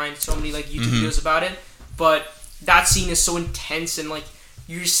probably find so many like YouTube videos about it. But that scene is so intense and like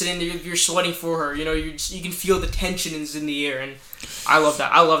you're sitting there, you're sweating for her. You know, you can feel the tension is in the air, and I love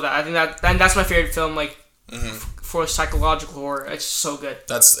that. I think that's my favorite film. Like. For a psychological horror, it's so good.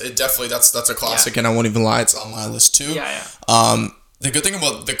 That's a classic, and I won't even lie, it's on my list too. Yeah. The good thing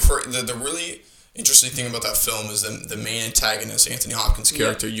about the really interesting thing about that film is the main antagonist, Anthony Hopkins'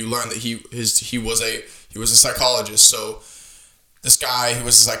 character. You learn that he was a psychologist. So this guy who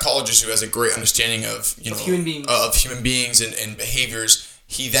was a psychologist who has a great understanding of human beings and behaviors.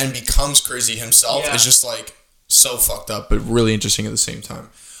 He then becomes crazy himself. Yeah. It's just like so fucked up, but really interesting at the same time.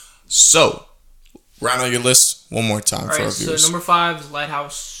 So. Round out your list one more time for our viewers. So number 5 is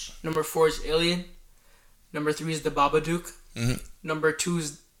Lighthouse. Number 4 is Alien. Number 3 is The Babadook. Mm-hmm. Number 2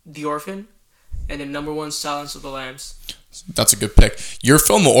 is The Orphan. And then number 1 is Silence of the Lambs. That's a good pick. Your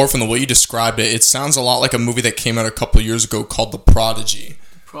film, The Orphan, the way you described it, it sounds a lot like a movie that came out a couple of years ago called The Prodigy.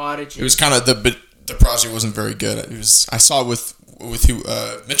 Prodigy. It was kind of the Prodigy wasn't very good. I saw it with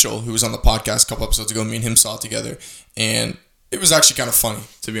Mitchell, who was on the podcast a couple episodes ago. Me and him saw it together, and it was actually kind of funny,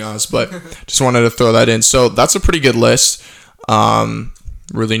 to be honest, but just wanted to throw that in. So that's a pretty good list.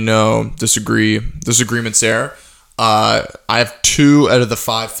 Really no disagreements there. I have 2 out of the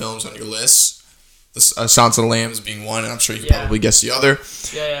 5 films on your list. Silence of the Lambs being one, and I'm sure you can probably guess the other.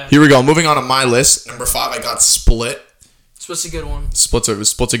 Yeah. Here we go. Moving on to my list. Number 5, I got Split. Split's a good one.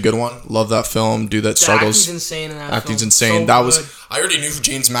 Split's a good one. Love that film. Dude that struggles. Acting's insane in that Acting's film. insane. So that good. was. I already knew who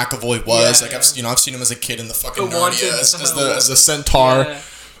James McAvoy was. I've seen him as a kid in the fucking Narnia as the centaur. Yeah.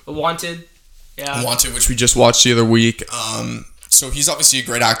 Wanted. Yeah. Wanted, which we just watched the other week. So he's obviously a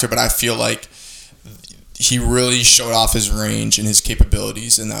great actor, but I feel like he really showed off his range and his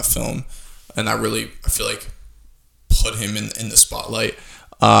capabilities in that film, and I feel like put him in the spotlight.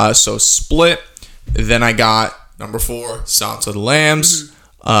 So Split. Then I got. Number 4, Silence of the Lambs.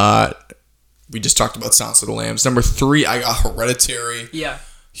 Mm-hmm. We just talked about Silence of the Lambs. Number 3, I got Hereditary. Yeah,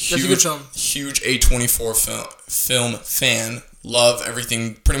 that's a good film. Huge A24 film fan. Love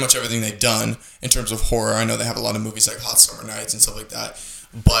pretty much everything they've done in terms of horror. I know they have a lot of movies like Hot Summer Nights and stuff like that.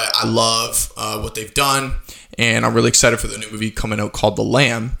 But I love what they've done, and I'm really excited for the new movie coming out called The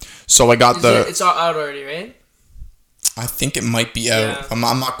Lamb. So I got It's out already, right? I think it might be out. Yeah. I'm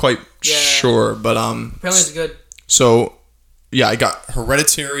not quite sure, but apparently it's good. So, yeah, I got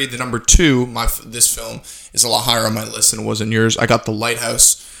Hereditary. The number 2, this film is a lot higher on my list than it was in yours. I got The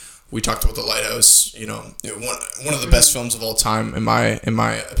Lighthouse. We talked about The Lighthouse. One of the best films of all time, in my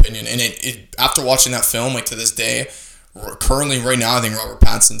opinion. And it after watching that film, like to this day, currently right now, I think Robert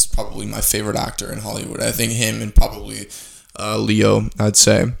Pattinson's probably my favorite actor in Hollywood. I think him and probably Leo, I'd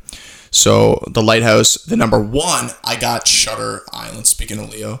say. So, The Lighthouse. The number 1, I got Shutter Island. Speaking of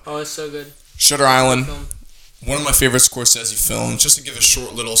Leo. Oh, it's so good. Shutter Island. One of my favorite Scorsese films. Just to give a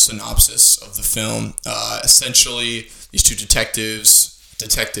short little synopsis of the film. Essentially, these 2 detectives,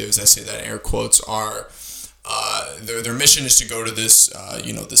 I say that in air quotes, are their mission is to go to this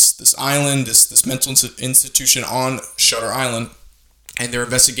this island, this mental institution on Shutter Island, and they're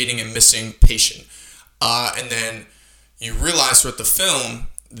investigating a missing patient. And then you realize throughout the film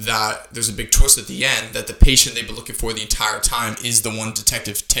that there's a big twist at the end that the patient they've been looking for the entire time is the one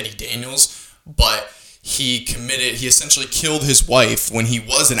Detective Teddy Daniels, but he essentially killed his wife when he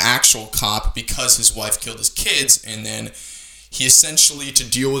was an actual cop because his wife killed his kids, and then he essentially, to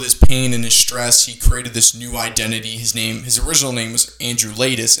deal with his pain and his stress, he created this new identity. His original name was Andrew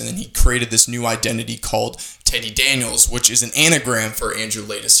Laeddis, and then he created this new identity called Teddy Daniels, which is an anagram for Andrew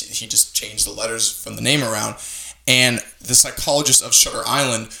Laeddis. He just changed the letters from the name around. And the psychologist of Shutter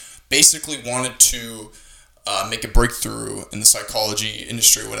Island basically wanted to make a breakthrough in the psychology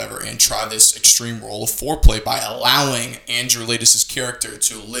industry or whatever and try this extreme role of foreplay by allowing Andrew Laeddis' character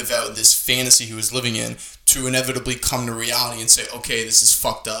to live out this fantasy he was living in to inevitably come to reality and say, okay, this is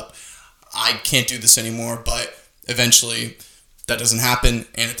fucked up. I can't do this anymore. But eventually that doesn't happen.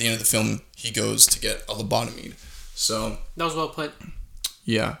 And at the end of the film, he goes to get a lobotomy. So that was well put.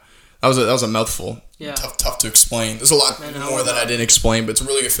 Yeah. That was a mouthful. Yeah. Tough to explain. There's a lot more that I didn't explain, but it's a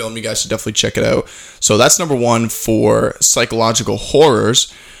really good film. You guys should definitely check it out. So that's number 1 for psychological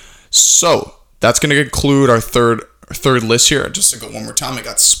horrors. So that's going to conclude our third list here. Just to go one more time, I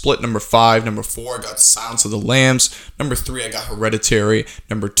got Split, number 5. Number 4, I got Silence of the Lambs. Number 3, I got Hereditary.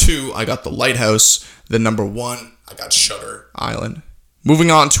 Number 2, I got The Lighthouse. Then number 1, I got Shutter Island.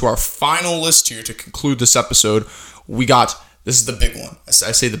 Moving on to our final list here to conclude this episode, we got, this is the big one. I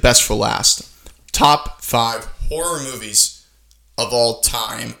say the best for last. Top 5 horror movies of all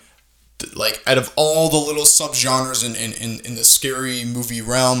time. Like, out of all the little subgenres in the scary movie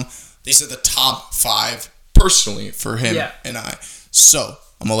realm, these are the top 5 personally for him and I. So,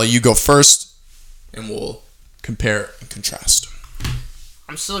 I'm going to let you go first, and we'll compare and contrast.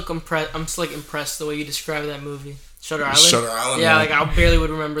 I'm still like impressed. I'm still like impressed the way you describe that movie, Shutter Island. Shutter Island. Yeah, like I barely would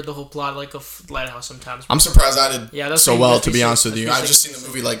remember the whole plot like of Lighthouse sometimes. I'm surprised I did that's so well. To be sick. honest with you, I've just seen the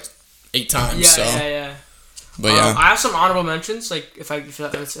movie like 8 times. Yeah. But yeah, I have some honorable mentions. Like if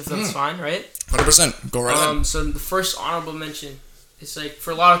that's fine, right? 100%. Go right ahead. So the first honorable mention, it's like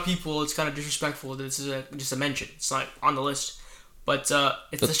for a lot of people, it's kind of disrespectful that this is just a mention. It's not on the list, but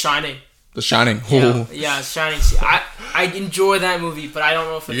it's The Shining. The Shining. Yeah, it's Shining. See, I enjoy that movie, but I don't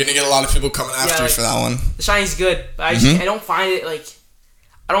know if you're gonna get a lot of people coming after you for that one. The Shining's good, but I don't find it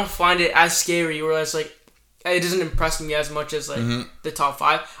I don't find it as scary, or as like it doesn't impress me as much as like the top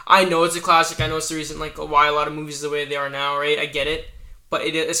 5. I know it's a classic. I know it's the reason like why a lot of movies are the way they are now, right? I get it, but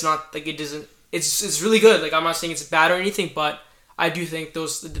it's not like it doesn't. It's really good. Like I'm not saying it's bad or anything, but I do think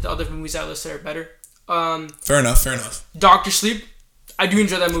the other movies I listed are better. Fair enough. Doctor Sleep. I do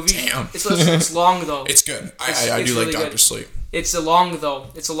enjoy that movie. Damn. It's long though. It's good. I do really like Doctor Sleep. It's a long though.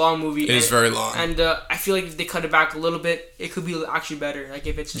 It's a long movie. It is very long. And I feel like if they cut it back a little bit, it could be actually better. Like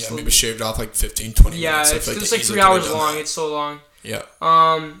if it's just maybe shaved off like 15, 20 minutes. Yeah, it's like 3 hours long. It's so long. Yeah.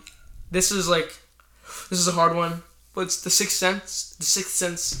 This is a hard one, but it's The Sixth Sense. The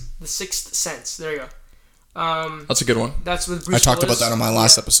Sixth Sense. There you go. That's a good one. That's with Bruce I talked Willis. about that on my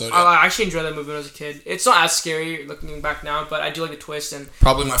last episode. I actually enjoyed that movie when I was a kid. It's not as scary looking back now, but I do like the twist and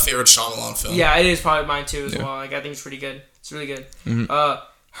probably my favorite Shyamalan film. Yeah, it is probably mine too as well. Like I think it's pretty good. It's really good.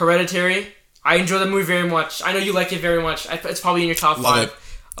 Hereditary. I enjoy that movie very much. I know you like it very much. It's probably in your top 5.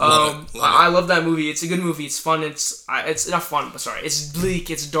 Love it. I love that movie. It's a good movie. It's fun. It's not fun, but sorry. It's bleak.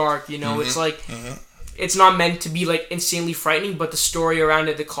 It's dark. You know. It's like. It's not meant to be like insanely frightening, but the story around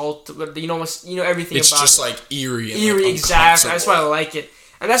it, the cult, everything it's about it. It's just like eerie. And exactly. That's why I like it,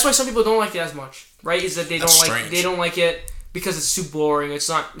 and that's why some people don't like it as much. Right? Is that they don't like it because it's too boring. It's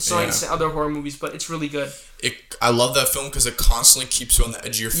not like other horror movies, but it's really good. I love that film because it constantly keeps you on the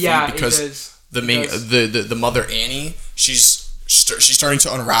edge of your feet. Yeah, because it does. The mother Annie, she's starting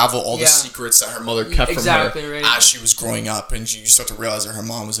to unravel all the secrets that her mother kept from her as she was growing up, and you start to realize that her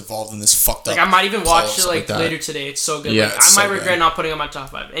mom was involved in this fucked up. Like I might even watch it like later today. It's so good. Yeah, I might regret not putting it on my top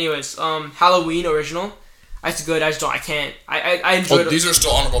 5. Anyways, Halloween original. That's good. I can't. I enjoyed. These are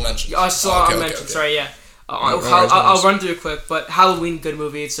still honorable mentions. Okay. Sorry, yeah. I'll run through it quick, but Halloween, good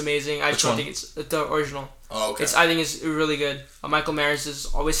movie. It's amazing. I just don't think it's the original. Oh, okay. I think it's really good. Michael Myers is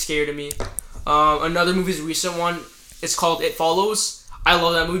always scary to me. Another movie's a recent one. It's called It Follows. I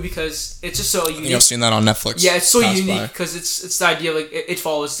love that movie because it's just so unique. You've seen that on Netflix. Yeah, it's so unique because it's the idea like it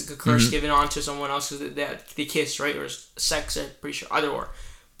follows the curse given on to someone else because they kiss, right, or sex. I'm pretty sure either or,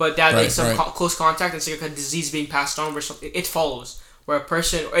 but that like some close contact. It's like a disease being passed on where something it follows where a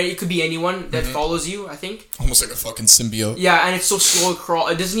person or it could be anyone that follows you. I think almost like a fucking symbiote. Yeah, and it's so slow crawl.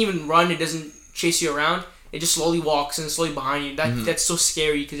 It doesn't even run. It doesn't chase you around. It just slowly walks and slowly behind you. That's so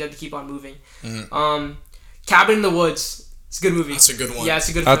scary because you have to keep on moving. Cabin in the Woods. It's a good movie. That's a good one. Yeah, it's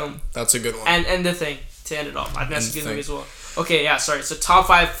a good film. That's a good one. And The Thing to end it off. I think that's a good movie as well. Okay, yeah, sorry. So top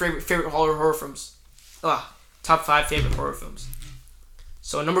 5 favorite horror films. Top 5 favorite horror films.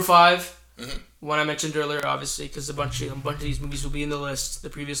 So number 5, one I mentioned earlier, obviously, because a bunch of these movies will be in the list, the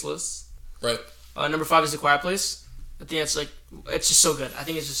previous lists. Right. Number 5 is The Quiet Place. I think it's just so good. I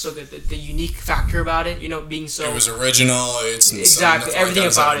think it's just so good. The unique factor about it, being so. It was original. It's exactly everything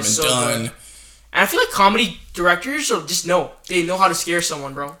about it is so good. And I feel like comedy directors they know how to scare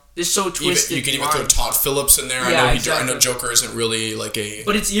someone, bro. They're so twisted. You can even throw Todd Phillips in there. Yeah, I know Joker isn't really like a.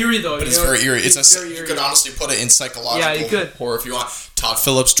 But it's eerie though. But it's very eerie. You could honestly put it in psychological horror if you want. Todd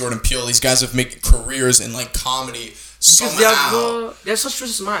Phillips, Jordan Peele, these guys have made careers in like comedy. Somehow. They have such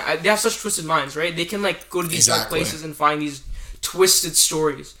twisted minds, right? They can like go to these dark places and find these twisted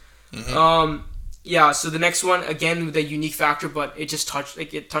stories. Yeah, so the next one again with a unique factor, but it just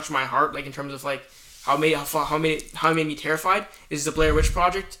touched my heart, like in terms of like how it made me terrified is the Blair Witch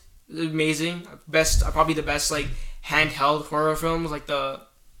Project. Amazing, probably the best like handheld horror films, like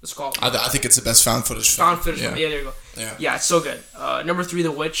what's it called? I think it's the best found footage film. Found footage film. Yeah, there you go. Yeah, it's so good. Number 3,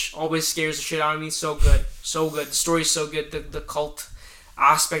 The Witch, always scares the shit out of me. So good. The story's so good. The cult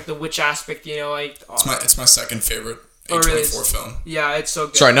aspect, the witch aspect, it's my second favorite. A24 film. Yeah, it's so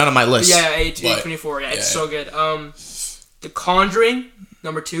good. Sorry, not on my list. Yeah, A24. Yeah, it's so good. The Conjuring,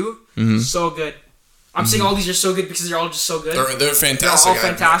 number 2, so good. I'm saying all these are so good because they're all just so good. They're fantastic. They're all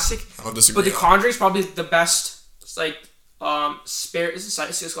fantastic. I don't disagree. But The Conjuring is probably the best. It's like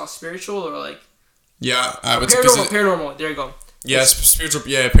it's called spiritual or like. Yeah, paranormal. There you go. Yeah, spiritual.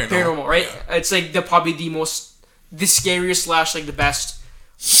 Yeah, paranormal. Paranormal, right? Yeah. It's like probably the scariest / like the best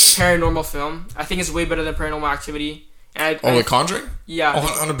paranormal film. I think it's way better than Paranormal Activity. The Conjuring? Yeah.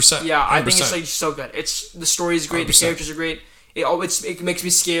 100%. Yeah, I think it's like so good. The story is great. 100%. The characters are great. It makes me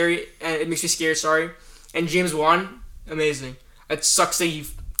scary, and it makes me scared. Sorry. And James Wan, amazing. It sucks that he.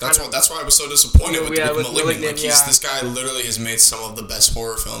 That's why I was so disappointed with Malignant. Like this guy literally has made some of the best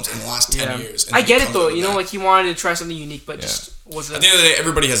horror films in the last 10 years. And I get it though, like he wanted to try something unique, but just wasn't. At the end of the day,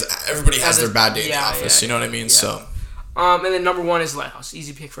 everybody has their bad day in the office. You know what I mean? Yeah. So. And then number 1 is Lighthouse.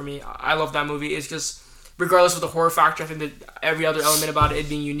 Easy pick for me. I love that movie. It's just regardless of the horror factor, I think that every other element about it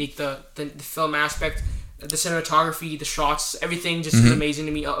being unique, the film aspect, the cinematography, the shots, everything just is amazing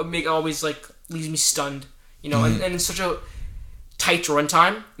to me. It always like leaves me stunned. And it's such a tight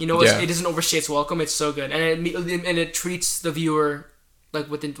runtime. It doesn't overstay its welcome. It's so good, and it treats the viewer like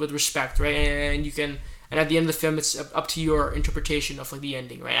with respect, right? And at the end of the film, it's up to your interpretation of like the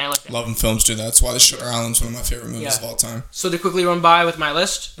ending, right? I like that. Love when films do that. That's why The Shutter Island's one of my favorite movies of all time. So to quickly run by with my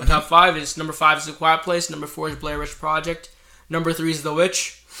list, my top 5 is number 5 is The Quiet Place, number 4 is Blair Witch Project, number 3 is The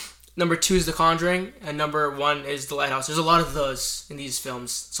Witch, number 2 is The Conjuring, and number 1 is The Lighthouse. There's a lot of those in these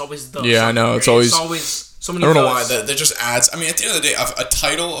films. It's always those. Yeah, I know. It's always so many. I don't know why that just adds. I mean, at the end of the day, a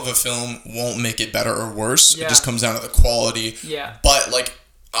title of a film won't make it better or worse. Yeah. It just comes down to the quality. Yeah. But like,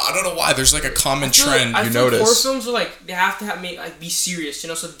 I don't know why. There's like a common trend you notice. Horror films are like they have to be serious.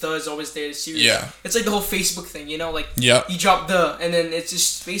 So the is always there to serious. Yeah. It's like the whole Facebook thing. Like you drop the and then it's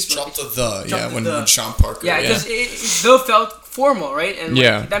just Facebook. Drop when Sean Parker. Yeah, because the felt formal, right? And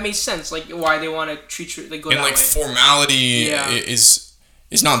that makes sense. Like why they want to treat you like go and that like way. Formality is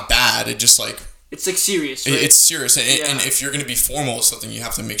not bad. It just like. It's like serious. Right? It's serious, and if you're gonna be formal with something, you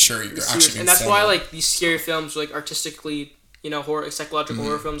have to make sure you're actually being and that's formal. why like these scary films, like artistically, horror, psychological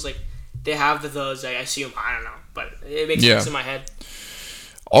horror films, like they have those. I assume I don't know, but it makes sense in my head.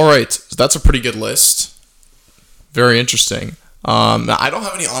 All right, so that's a pretty good list. Very interesting. I don't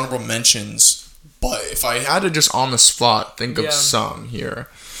have any honorable mentions, but if I had to just on the spot think of some here,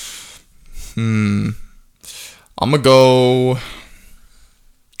 I'm gonna go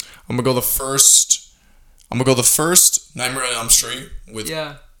the first Nightmare on Elm Street with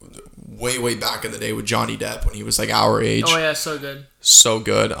way back in the day with Johnny Depp when he was like our age. Oh yeah, so good. So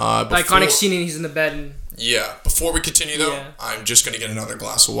good. The iconic scene and he's in the bed. And before we continue though, I'm just gonna get another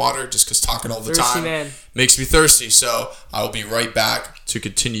glass of water just because talking all the time makes me thirsty. So I will be right back to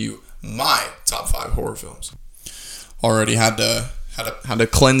continue my top 5 horror films. Already had to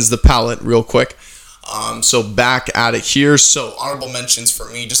cleanse the palate real quick. So back at it here. So honorable mentions for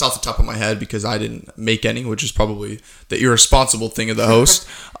me, just off the top of my head, because I didn't make any, which is probably the irresponsible thing of the host.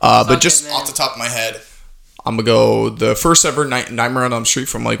 But just off the top of my head, I'm gonna go the first ever Nightmare on Elm Street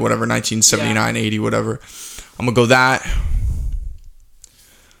from like whatever 1979, 80, whatever. I'm gonna go that.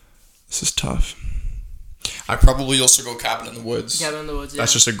 This is tough. I probably also go Cabin in the Woods. Cabin in the Woods.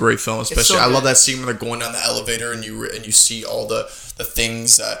 That's just a great film, especially. I love that scene when they're going down the elevator and you see all the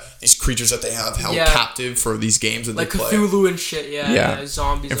things these creatures that they have held captive for these games that like they play. Cthulhu and shit. Yeah.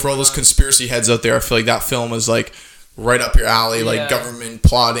 Zombies. And for all those conspiracy heads out there, I feel like that film is like right up your alley. Like government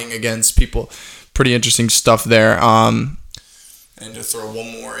plotting against people. Pretty interesting stuff there. And to throw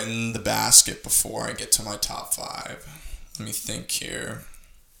one more in the basket before I get to my top 5. Let me think here.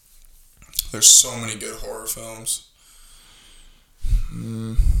 There's so many good horror films.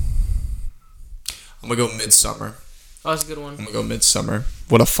 I'm gonna go Midsommar. Oh, that's a good one. I'm gonna go Midsommar.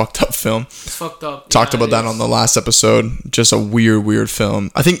 What a fucked up film. It's fucked up. Talked about that on the last episode. Just a weird film.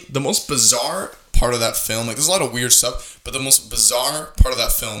 I think the most bizarre part of that film, like there's a lot of weird stuff, but the most bizarre part of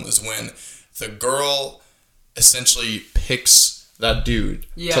that film is when the girl essentially picks that dude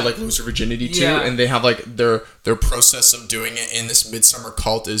to like lose her virginity to, and they have like their process of doing it in this Midsommar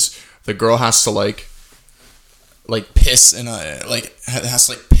cult is the girl has to like piss in a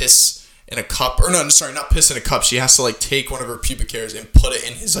piss in a cup, or no, sorry, not piss in a cup. She has to like take one of her pubic hairs and put it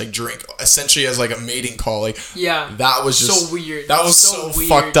in his like drink, essentially as like a mating call. Like that was just so weird. That was so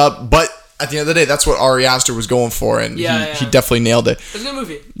fucked up. But at the end of the day, that's what Ari Aster was going for, and he definitely nailed it. It's a good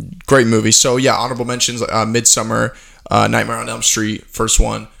movie. Great movie. So yeah, honorable mentions: Midsommar, Nightmare on Elm Street, first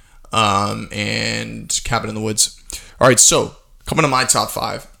one, and Cabin in the Woods. All right, so coming to my top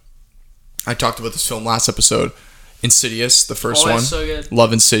 5. I talked about this film last episode. Insidious, the first one. So good.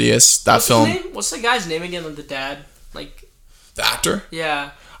 Love Insidious. What's film. His name? What's the guy's name again? Like the dad, like the actor. Yeah.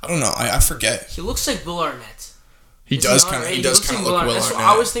 I don't know. I forget. He looks like Will Arnett. He does kind of look Will Arnett. I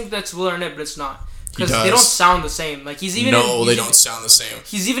always think that's Will Arnett, but it's not. Because they don't sound the same. Like he's even. No, they don't sound the same.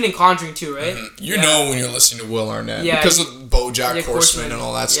 He's even in Conjuring too, right? Mm-hmm. You know when you're listening to Will Arnett because of BoJack Horseman and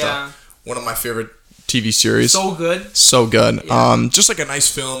all that stuff. One of my favorite TV series. So good. So good. Yeah. Just like a nice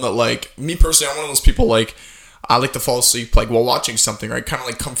film that, like, me personally, I'm one of those people, like, I like to fall asleep, like, while watching something, right? Kind of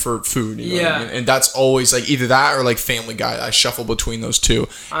like comfort food, you know what I mean? And that's always, like, either that or, like, Family Guy. I shuffle between those two.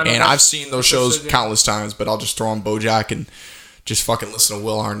 And I've seen those shows countless times, but I'll just throw on BoJack and just fucking listen to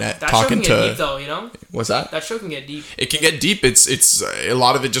Will Arnett that talking show can get deep, though, you know? What's that? That show can get deep. It can get deep. It's a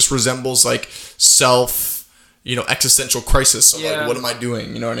lot of it just resembles like existential crisis. So like, what am I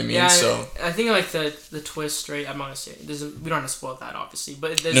doing? You know what I mean? Yeah, so I think like the twist, right? I'm not gonna say it. We don't have to spoil that, obviously,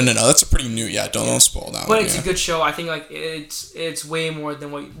 but no. That's a pretty new. Yeah, don't spoil that. But it's a good show. I think like it's way more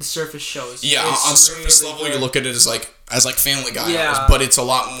than what the surface shows. Yeah, on surface level, you look at it as like Family Guy, but it's a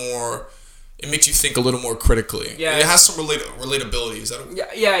lot more. It makes you think a little more critically. Yeah, it has some relatability. Is that?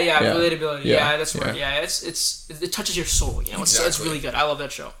 Relatability. Yeah, that's right. Yeah, it touches your soul. You know, it's really good. I love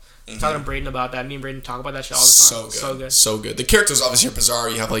that show. Talking to Braden about that. Me and Braden talk about that show all the time. So good. The characters obviously are bizarre.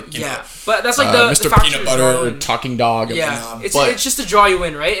 You have like but that's like the Mr. Peanut Butter, talking dog. And it's just to draw you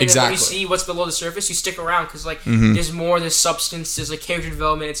in, right? And exactly. Then when you see what's below the surface, you stick around because like there's more, there's substance, there's like character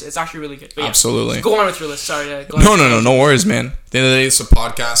development. It's actually really good. But absolutely. Go on with your list. Sorry. No worries, man. At the end of the day, it's a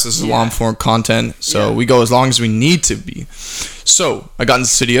podcast. This is long form content, so we go as long as we need to be. So I got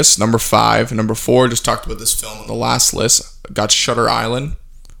Insidious, number 5, number 4. Just talked about this film on the last list. I got Shutter Island.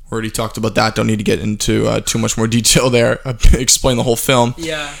 Already talked about that. Don't need to get into too much more detail there. Explain the whole film.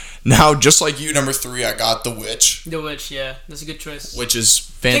 Yeah. Now, just like you, number 3, I got The Witch. The Witch, yeah. That's a good choice. Which is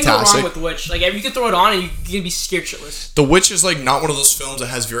fantastic. You can't go wrong with The Witch. Like, you can throw it on and you can be scared shitless. The Witch is like not one of those films that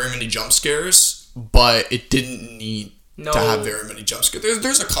has very many jump scares, but it didn't need to have very many jump scares.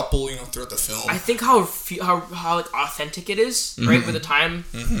 There's a couple, throughout the film. I think how authentic it is, right? With the time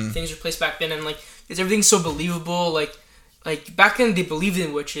things were placed back then, and like everything's so believable. Like back then, they believed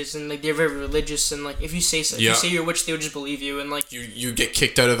in witches, and like they're very religious, and like if you say you're a witch, they would just believe you, and like you get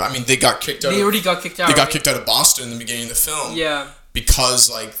kicked out of. I mean, they got kicked out. They already got kicked out. They got kicked out of Boston in the beginning of the film. Yeah. Because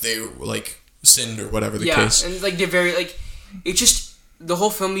like they like sinned or whatever the case. Yeah, and like they're very like it just the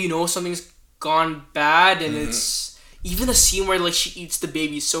whole film. Something's gone bad, and it's even the scene where like she eats the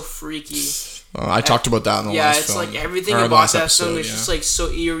baby is so freaky. I talked about that in the last film. Yeah, it's like everything about that film is just like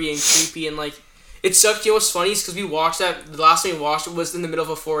so eerie and creepy, and like. It sucked. You know what's funny is because we watched that. The last time we watched it was in the middle of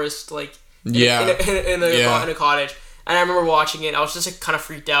a forest, like in a cottage. And I remember watching it. I was just like kind of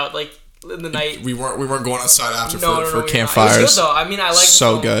freaked out, like in the night. We weren't going outside after for campfires. It was good though. I mean, I liked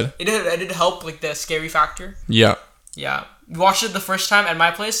so good. It did help like the scary factor. Yeah. Yeah. We watched it the first time at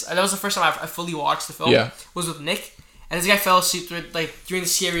my place. And that was the first time I fully watched the film. Yeah. It was with Nick. And this guy fell asleep during the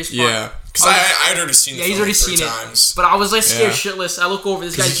scariest part. Yeah, because I had already seen the film. Yeah, he's already seen it. But I was like scared shitless. I look over,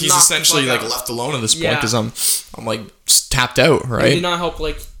 this guy's he's essentially like left alone at this point because I'm like tapped out, right? It did not help.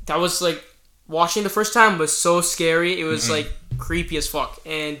 Like that was like watching the first time was so scary. It was like creepy as fuck.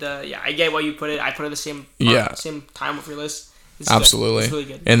 And I get why you put it. I put it the same time with your list. Absolutely. It's really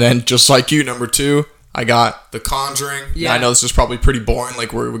good. And then just like you, number 2. I got The Conjuring. Yeah. I know this is probably pretty boring.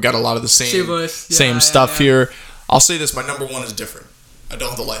 Like we got a lot of the same stuff here. I'll say this: my number 1 is different. I don't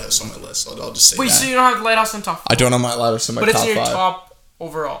have The Lighthouse on my list. I'll just say that. Wait, so you don't have The Lighthouse on top 5? I don't have my Lighthouse on my top 5. But it's in your top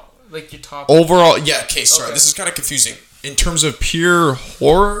overall, like your top. Overall, yeah. Okay, sorry. Okay. This is kind of confusing. In terms of pure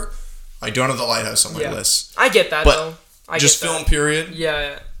horror, I don't have The Lighthouse on my list. I get that, though. Just film period.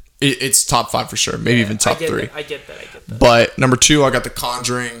 Yeah. It's top 5 for sure. Maybe even top 3. I get that. But number 2, I got The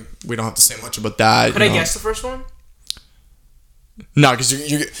Conjuring. We don't have to say much about that. Could I guess the first one? No, because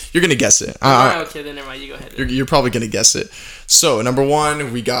you're gonna guess it. Okay, then never mind. You go ahead. You're probably gonna guess it. So number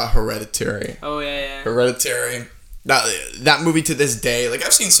 1, we got Hereditary. Oh yeah. Hereditary. That movie to this day, like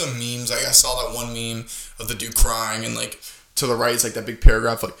I've seen some memes. Like I saw that one meme of the dude crying, and like to the right is like that big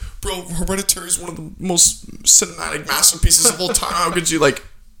paragraph, like, bro, Hereditary is one of the most cinematic masterpieces of all time. How could you like?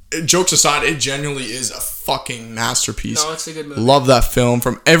 Jokes aside, it genuinely is a fucking masterpiece. No, it's a good movie. Love that film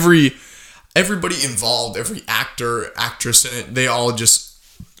from everybody involved, every actor, actress in it, they all just,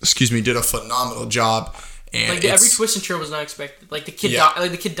 did a phenomenal job. And like every twist and turn was not expected. Like the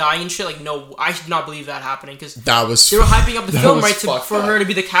kid dying and shit. Like no, I did not believe that happening because they were hyping up the film right for her to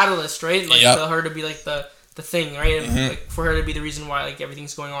be the catalyst, right? Like for her to be like the thing, right? And like for her to be the reason why like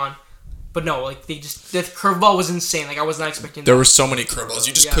everything's going on. But no, like the curveball was insane. Like I was not expecting. There were so many curveballs.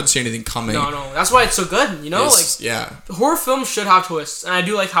 You just couldn't see anything coming. No, that's why it's so good. You know, horror films should have twists, and I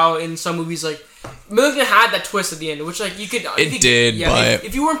do like how in some movies like Malignant had that twist at the end, which like you could. But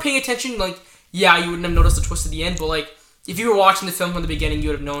if you weren't paying attention, like you wouldn't have noticed the twist at the end. But like if you were watching the film from the beginning,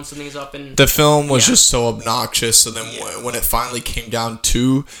 you would have known something's up. And the film was just so obnoxious. So then when it finally came down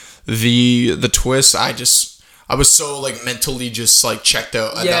to the twist, I was so like mentally just like checked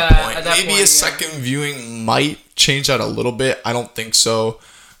out at that point. Maybe a second viewing might change that a little bit. I don't think so,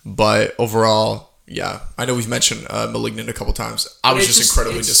 but overall, I know we've mentioned Malignant a couple times. I was just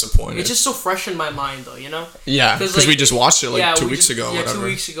incredibly disappointed. It's just so fresh in my mind, though, you know. Yeah, because we just watched it 2 weeks ago. Yeah, 2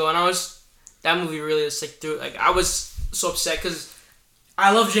 weeks ago, and that movie really is like I was so upset because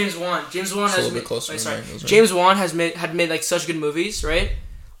I love James Wan. James Wan has made. James Wan had made like such good movies, right?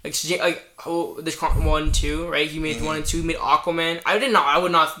 There's 1, 2, right? He made 1 and 2. He made Aquaman. I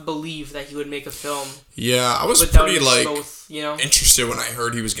would not believe that he would make a film. Yeah, I was pretty interested when I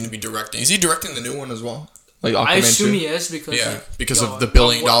heard he was going to be directing. Is he directing the new one as well? Like Aquaman I assume 2? he is because of the $1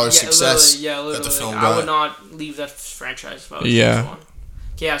 billion success literally, that the film got. I would not leave that franchise if I was James Wan.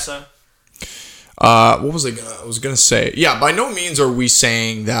 Yeah, so. What was I was gonna say? Yeah, by no means are we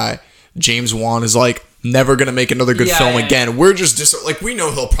saying that James Wan is like never gonna make another good film again. We're just we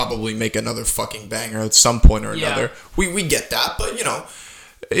know he'll probably make another fucking banger at some point or another. We get that, but you know,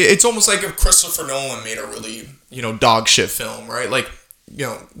 it's almost like if Christopher Nolan made a really dog shit film, right? Like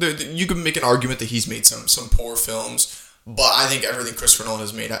you can make an argument that he's made some poor films. But I think everything Christopher Nolan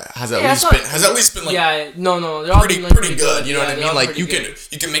has made has at least been like pretty good. You know what I mean? Like you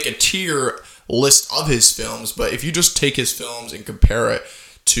can make a tier list of his films, but if you just take his films and compare it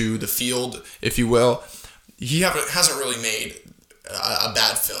to The Field, if you will, he hasn't really made a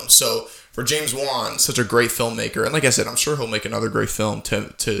bad film. So for James Wan, such a great filmmaker, and like I said, I'm sure he'll make another great film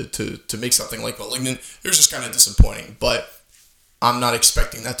to make something like Malignant. It was just kind of disappointing, but I'm not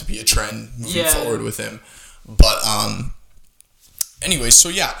expecting that to be a trend moving forward with him. But anyway, so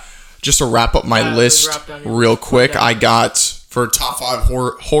yeah, just to wrap up my list real quick, I got for top 5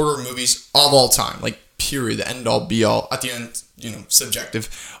 horror movies of all time, like period, the end all be all. At the end,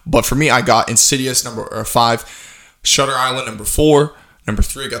 subjective. But for me, I got Insidious number 5, Shutter Island number 4, number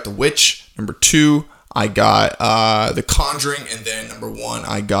 3 I got The Witch, number 2 I got The Conjuring, and then number 1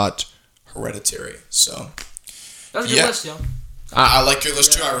 I got Hereditary. So that's a good list, yo. I like your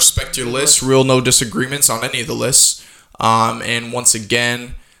list too. I respect your list. Real no disagreements on any of the lists. And once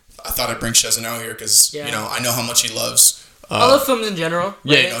again, I thought I'd bring Shezin out here because I know how much he loves. I love films in general.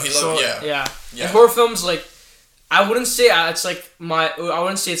 Right? Yeah, he loves. Yeah. And horror films, like I wouldn't say it's like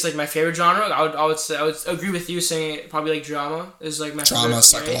my favorite genre. I would agree with you saying probably like drama is like my favorite,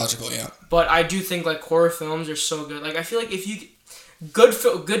 psychological, right? Yeah. But I do think like horror films are so good. Like I feel like if you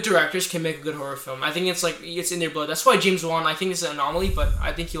good directors can make a good horror film. I think it's in their blood. That's why James Wan, I think it's an anomaly, but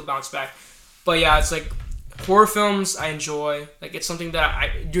I think he'll bounce back. But yeah, it's like horror films I enjoy. Like it's something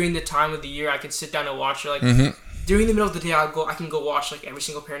that during the time of the year I can sit down and watch. Like during the middle of the day, I can go watch like every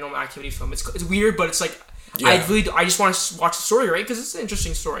single Paranormal Activity film. It's weird, but it's like I just want to watch the story, right? Because it's an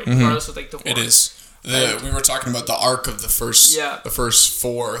interesting story, regardless of like the horror. It is. We were talking about the arc of the first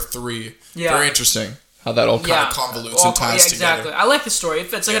 4 or 3. Yeah. Very interesting. How that all kind of convolutes and ties exactly. together. I like the story.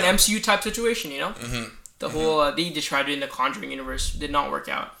 It's like an MCU type situation, The whole they tried it in the Conjuring universe did not work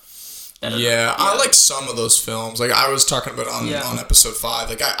out. I like some of those films. Like I was talking about on episode 5.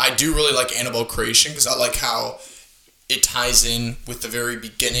 Like I do really like Annabelle Creation because I like how it ties in with the very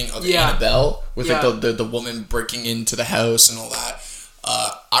beginning of Annabelle with like the woman breaking into the house and all that.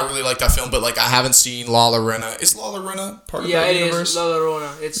 I really like that film, but like I haven't seen La Llorona. Is La Llorona part of that universe? Yeah, it is. La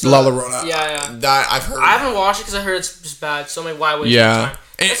Llorona. It's La Llorona. Yeah. That I've heard. I haven't watched it because I heard it's just bad. So I'm like, why waste time?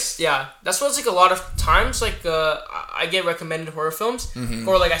 That's what it's like. A lot of times, like I get recommended horror films,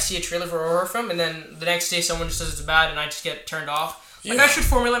 or like I see a trailer for a horror film, and then the next day someone just says it's bad, and I just get turned off. Like I should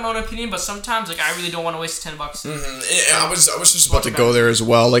formulate my own opinion, but sometimes like I really don't want to waste $10. I was just about to go there as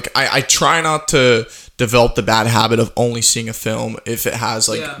well. Like I try not to develop the bad habit of only seeing a film if it has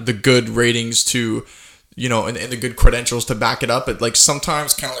like the good ratings to, and the good credentials to back it up. But like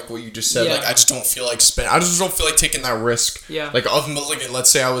sometimes, kind of like what you just said, like I just don't feel like I just don't feel like taking that risk. Yeah. Like of Malignant, let's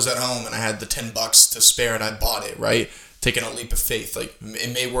say I was at home and I had the $10 to spare and I bought it, right? Taking a leap of faith. Like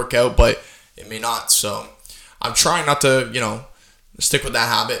it may work out, but it may not. So I'm trying not to, stick with that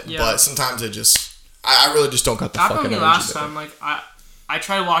habit. Yeah. But sometimes it just, I really just don't got the fucking energy. Last time, like I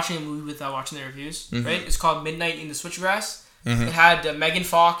tried watching a movie without watching the reviews. Right? It's called Midnight in the Switchgrass. It had Megan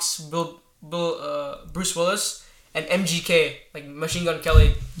Fox, Bruce Willis, and MGK, like Machine Gun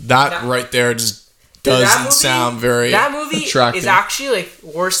Kelly. That right there just doesn't sound very That movie attractive. Is actually like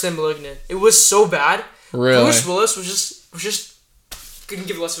worse than Malignant. It was so bad. Really? Bruce Willis was just couldn't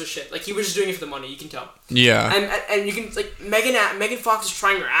give less of a shit. Like he was just doing it for the money. You can tell. Yeah. And you can like Megan Fox is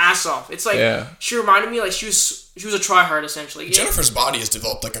trying her ass off. It's like she reminded me like she was a tryhard essentially. Jennifer's Body has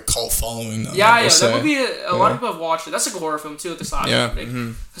developed like a cult following though. Yeah. That movie a lot of people have watched it. That's like a horror film too. This last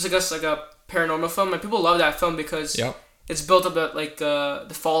one. It's like a paranormal film, and people love that film because it's built up like the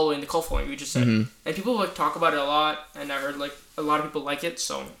cult following you just said, and people like talk about it a lot. And I heard like a lot of people like it.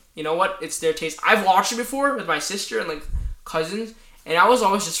 So you know what? It's their taste. I've watched it before with my sister and like cousins. And I was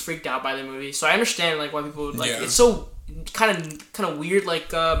always just freaked out by the movie, so I understand like why people would like. It's so kind of weird,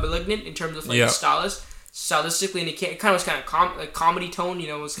 like Malignant in terms of like the style is. stylistically, and it kind of was kind of comedy tone. You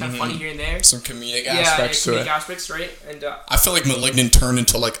know, it was kind of funny here and there. Some comedic aspects to it. Aspects, right? And I feel like *Malignant* turned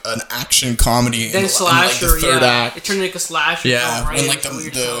into like an action comedy. Then slasher, like the third act. It turned into like a slasher. Yeah, film, right? when like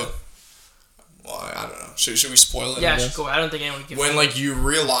the well, I don't know. Should we spoil it? Yeah, go. I don't think anyone can. When like you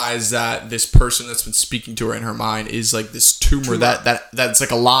realize that this person that's been speaking to her in her mind is like this tumor. that's like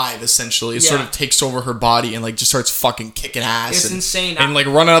alive essentially. It sort of takes over her body and like just starts fucking kicking ass. It's insane. And like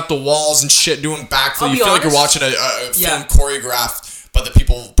running up the walls and shit, doing backflips. You feel like you're watching a film choreographed by the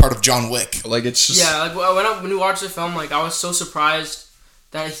people part of John Wick. Like it's just like when we watched the film, like I was so surprised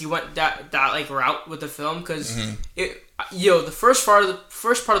that he went that like route with the film because the first part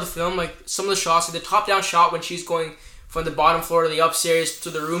of the film, like some of the shots, like the top down shot when she's going from the bottom floor to the upstairs to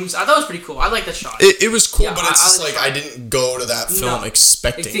the rooms, I thought it was pretty cool. I like that shot. It was cool, but it's just like I didn't go to that film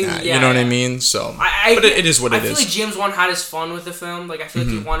expecting that. You know what I mean? So, but it is what it is. I feel like James Wan had his fun with the film. Like I feel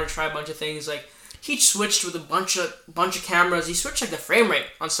like he wanted to try a bunch of things. Like he switched with a bunch of cameras. He switched like the frame rate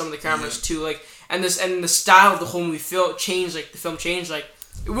on some of the cameras too. Like and the style of the whole movie changed. Like the film changed. Like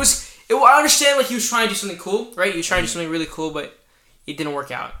I understand like he was trying to do something cool, right? He was trying to do something really cool, but it didn't work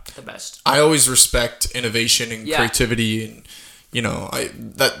out the best. I always respect innovation and creativity, and breaking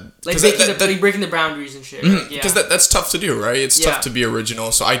the boundaries and shit. Because that's tough to do, right? It's tough to be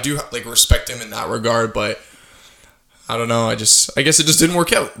original. So I do like respect him in that regard, but I don't know. I guess it just didn't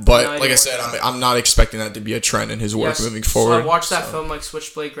work out. But like I said, I'm not expecting that to be a trend in his work moving forward. So I watched that film like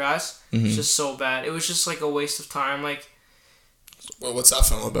Switchblade Grass. It's just so bad. It was just like a waste of time. Like. Well, what's that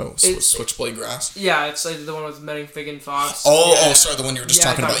film about? Switchblade Grass? Yeah, it's like the one with Megan Fox. Oh, sorry, the one you were just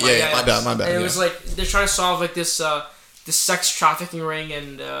talking about. Yeah, my bad. And it was like they're trying to solve like this sex trafficking ring,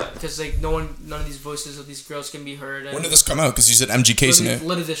 and because like none of these voices of these girls can be heard. And when did this come out? Because you said MGK's in it.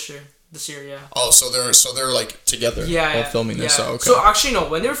 Later this year, yeah. Oh, so they're like together. while filming this. So, okay. So actually, no.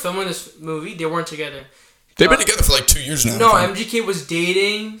 When they were filming this movie, they weren't together. They've been together for like 2 years now. No, MGK was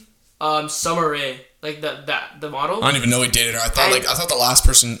dating Summer Rae. Like the model. I don't even know he dated her. I thought the last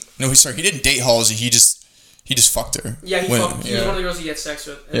person. No, he didn't date Halsey. He just fucked her. Yeah, he was one of the girls he had sex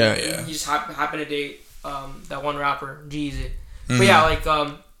with. And He just happened to date that one rapper, Jeezy. But yeah, like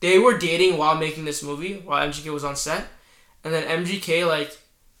they were dating while making this movie, while MGK was on set, and then MGK like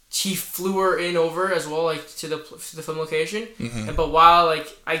he flew her in over as well, like to the film location. And but while like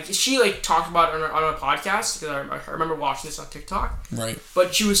she like talked about it on a podcast, because I remember watching this on TikTok. Right.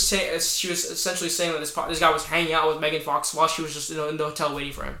 But she was essentially saying that this guy was hanging out with Megan Fox while she was just in the hotel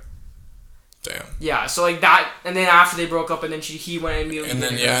waiting for him. Damn. Yeah. So like that, and then after they broke up, and then he went and immediately. And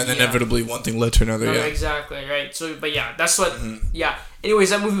then inevitably one thing led to another. No, exactly right. So but yeah, that's what. Yeah.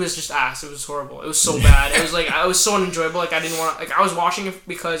 Anyways, that movie was just ass. It was horrible. It was so bad. It was like it was so unenjoyable. Like I didn't want to. Like I was watching it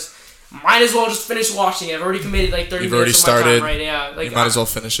because might as well just finish watching it. I've already committed like 30 minutes of my time. Right? Yeah. Like you might as well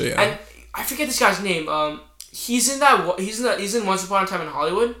finish it. Yeah. And I forget this guy's name. He's in Once Upon a Time in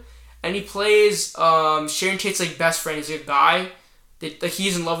Hollywood, and he plays Sharon Tate's like best friend. He's a guy. Like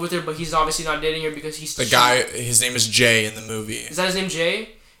he's in love with her, but he's obviously not dating her because he's the guy. His name is Jay in the movie. Is that his name, Jay?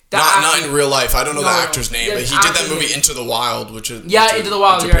 Not in real life. I don't know the actor's name, but he did that movie Into the Wild, which Into the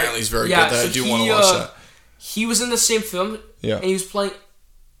Wild, which apparently is very good. That I do want to watch that. He was in the same film, and he was playing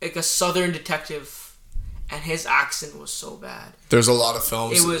like a Southern detective, and his accent was so bad. There's a lot of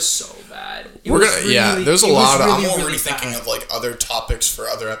films. It was so bad. There's a lot of. I'm already thinking of like other topics for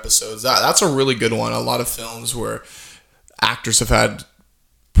other episodes. That's a really good one. A lot of films where actors have had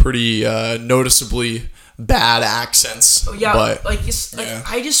pretty noticeably bad accents. Yeah, but, like it's like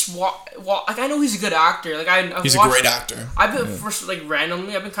I just like I know he's a good actor. Like he's a great actor. I've been first like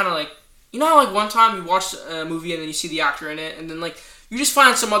randomly. I've been kind of like how like one time you watch a movie and then you see the actor in it, and then like you just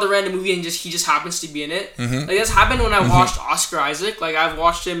find some other random movie and he just happens to be in it. Like that's happened when I watched Oscar Isaac. Like I've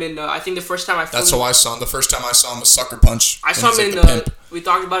watched him in I think the first time that's how I saw him. The first time I saw him was Sucker Punch. I saw him in we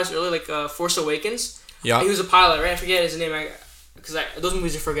talked about this earlier, like Force Awakens. Yeah, he was a pilot, right? I forget his name. Because those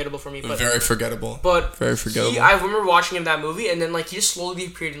movies are forgettable for me. But, very forgettable. But very forgettable. I remember watching him that movie, and then like he just slowly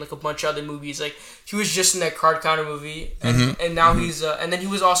appeared in like a bunch of other movies. Like he was just in that Card Counter movie, and now he's and then he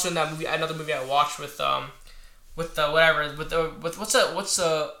was also in that movie, another movie I watched with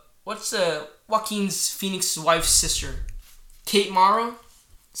what's Joaquin's Phoenix wife's sister, Kate Mara,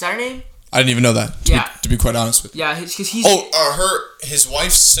 is that her name? I didn't even know that. To be quite honest with you. Yeah, because he's his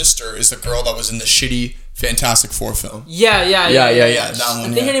wife's sister is the girl that was in the shitty Fantastic Four film. Yeah. That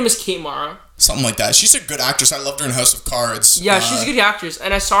one. I think her name is Kate Mara. Something like that. She's a good actress. I loved her in House of Cards. Yeah, she's a good actress,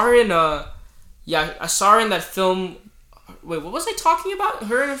 and I saw her in I saw her in that film. Wait, what was I talking about?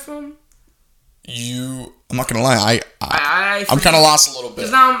 Her in a film? I'm not gonna lie. I'm kind of lost a little bit.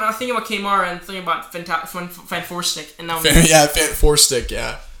 Because now I'm thinking about Kate Mara and thinking about Fan Four Stick, and now Fan Four Stick,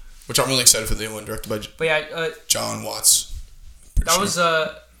 yeah. which I'm really excited for the new one directed by John Watts. That was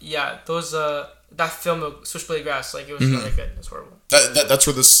that film of Switchblade Grass, like it was really good. It's horrible. That's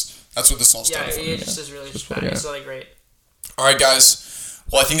where this all started. Yeah, it just is really just bad. It's really great. All right, guys.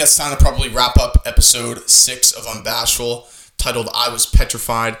 Well, I think that's time to probably wrap up episode 6 of Unbashful, titled "I Was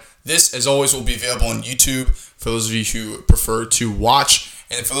Petrified." This, as always, will be available on YouTube for those of you who prefer to watch,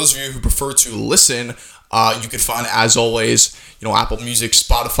 and for those of you who prefer to listen, you can find, as always, Apple Music,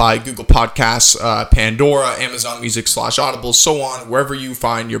 Spotify, Google Podcasts, Pandora, Amazon Music /Audible, so on. Wherever you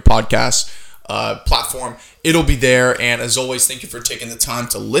find your podcast platform, it'll be there. And as always, thank you for taking the time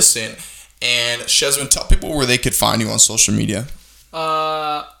to listen. And Shezman, tell people where they could find you on social media.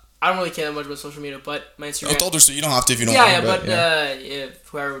 I don't really care that much about social media, but my Instagram. I told her, so you don't have to if you don't want to. If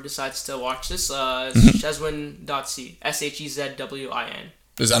whoever decides to watch this, Shezwin.c, SHEZWIN.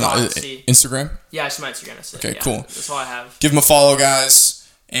 Is that not Instagram? Yeah, it's my Instagram. That's it. Okay, cool. That's all I have. Give them a follow, guys,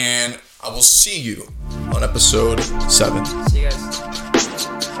 and I will see you on episode 7. See you guys.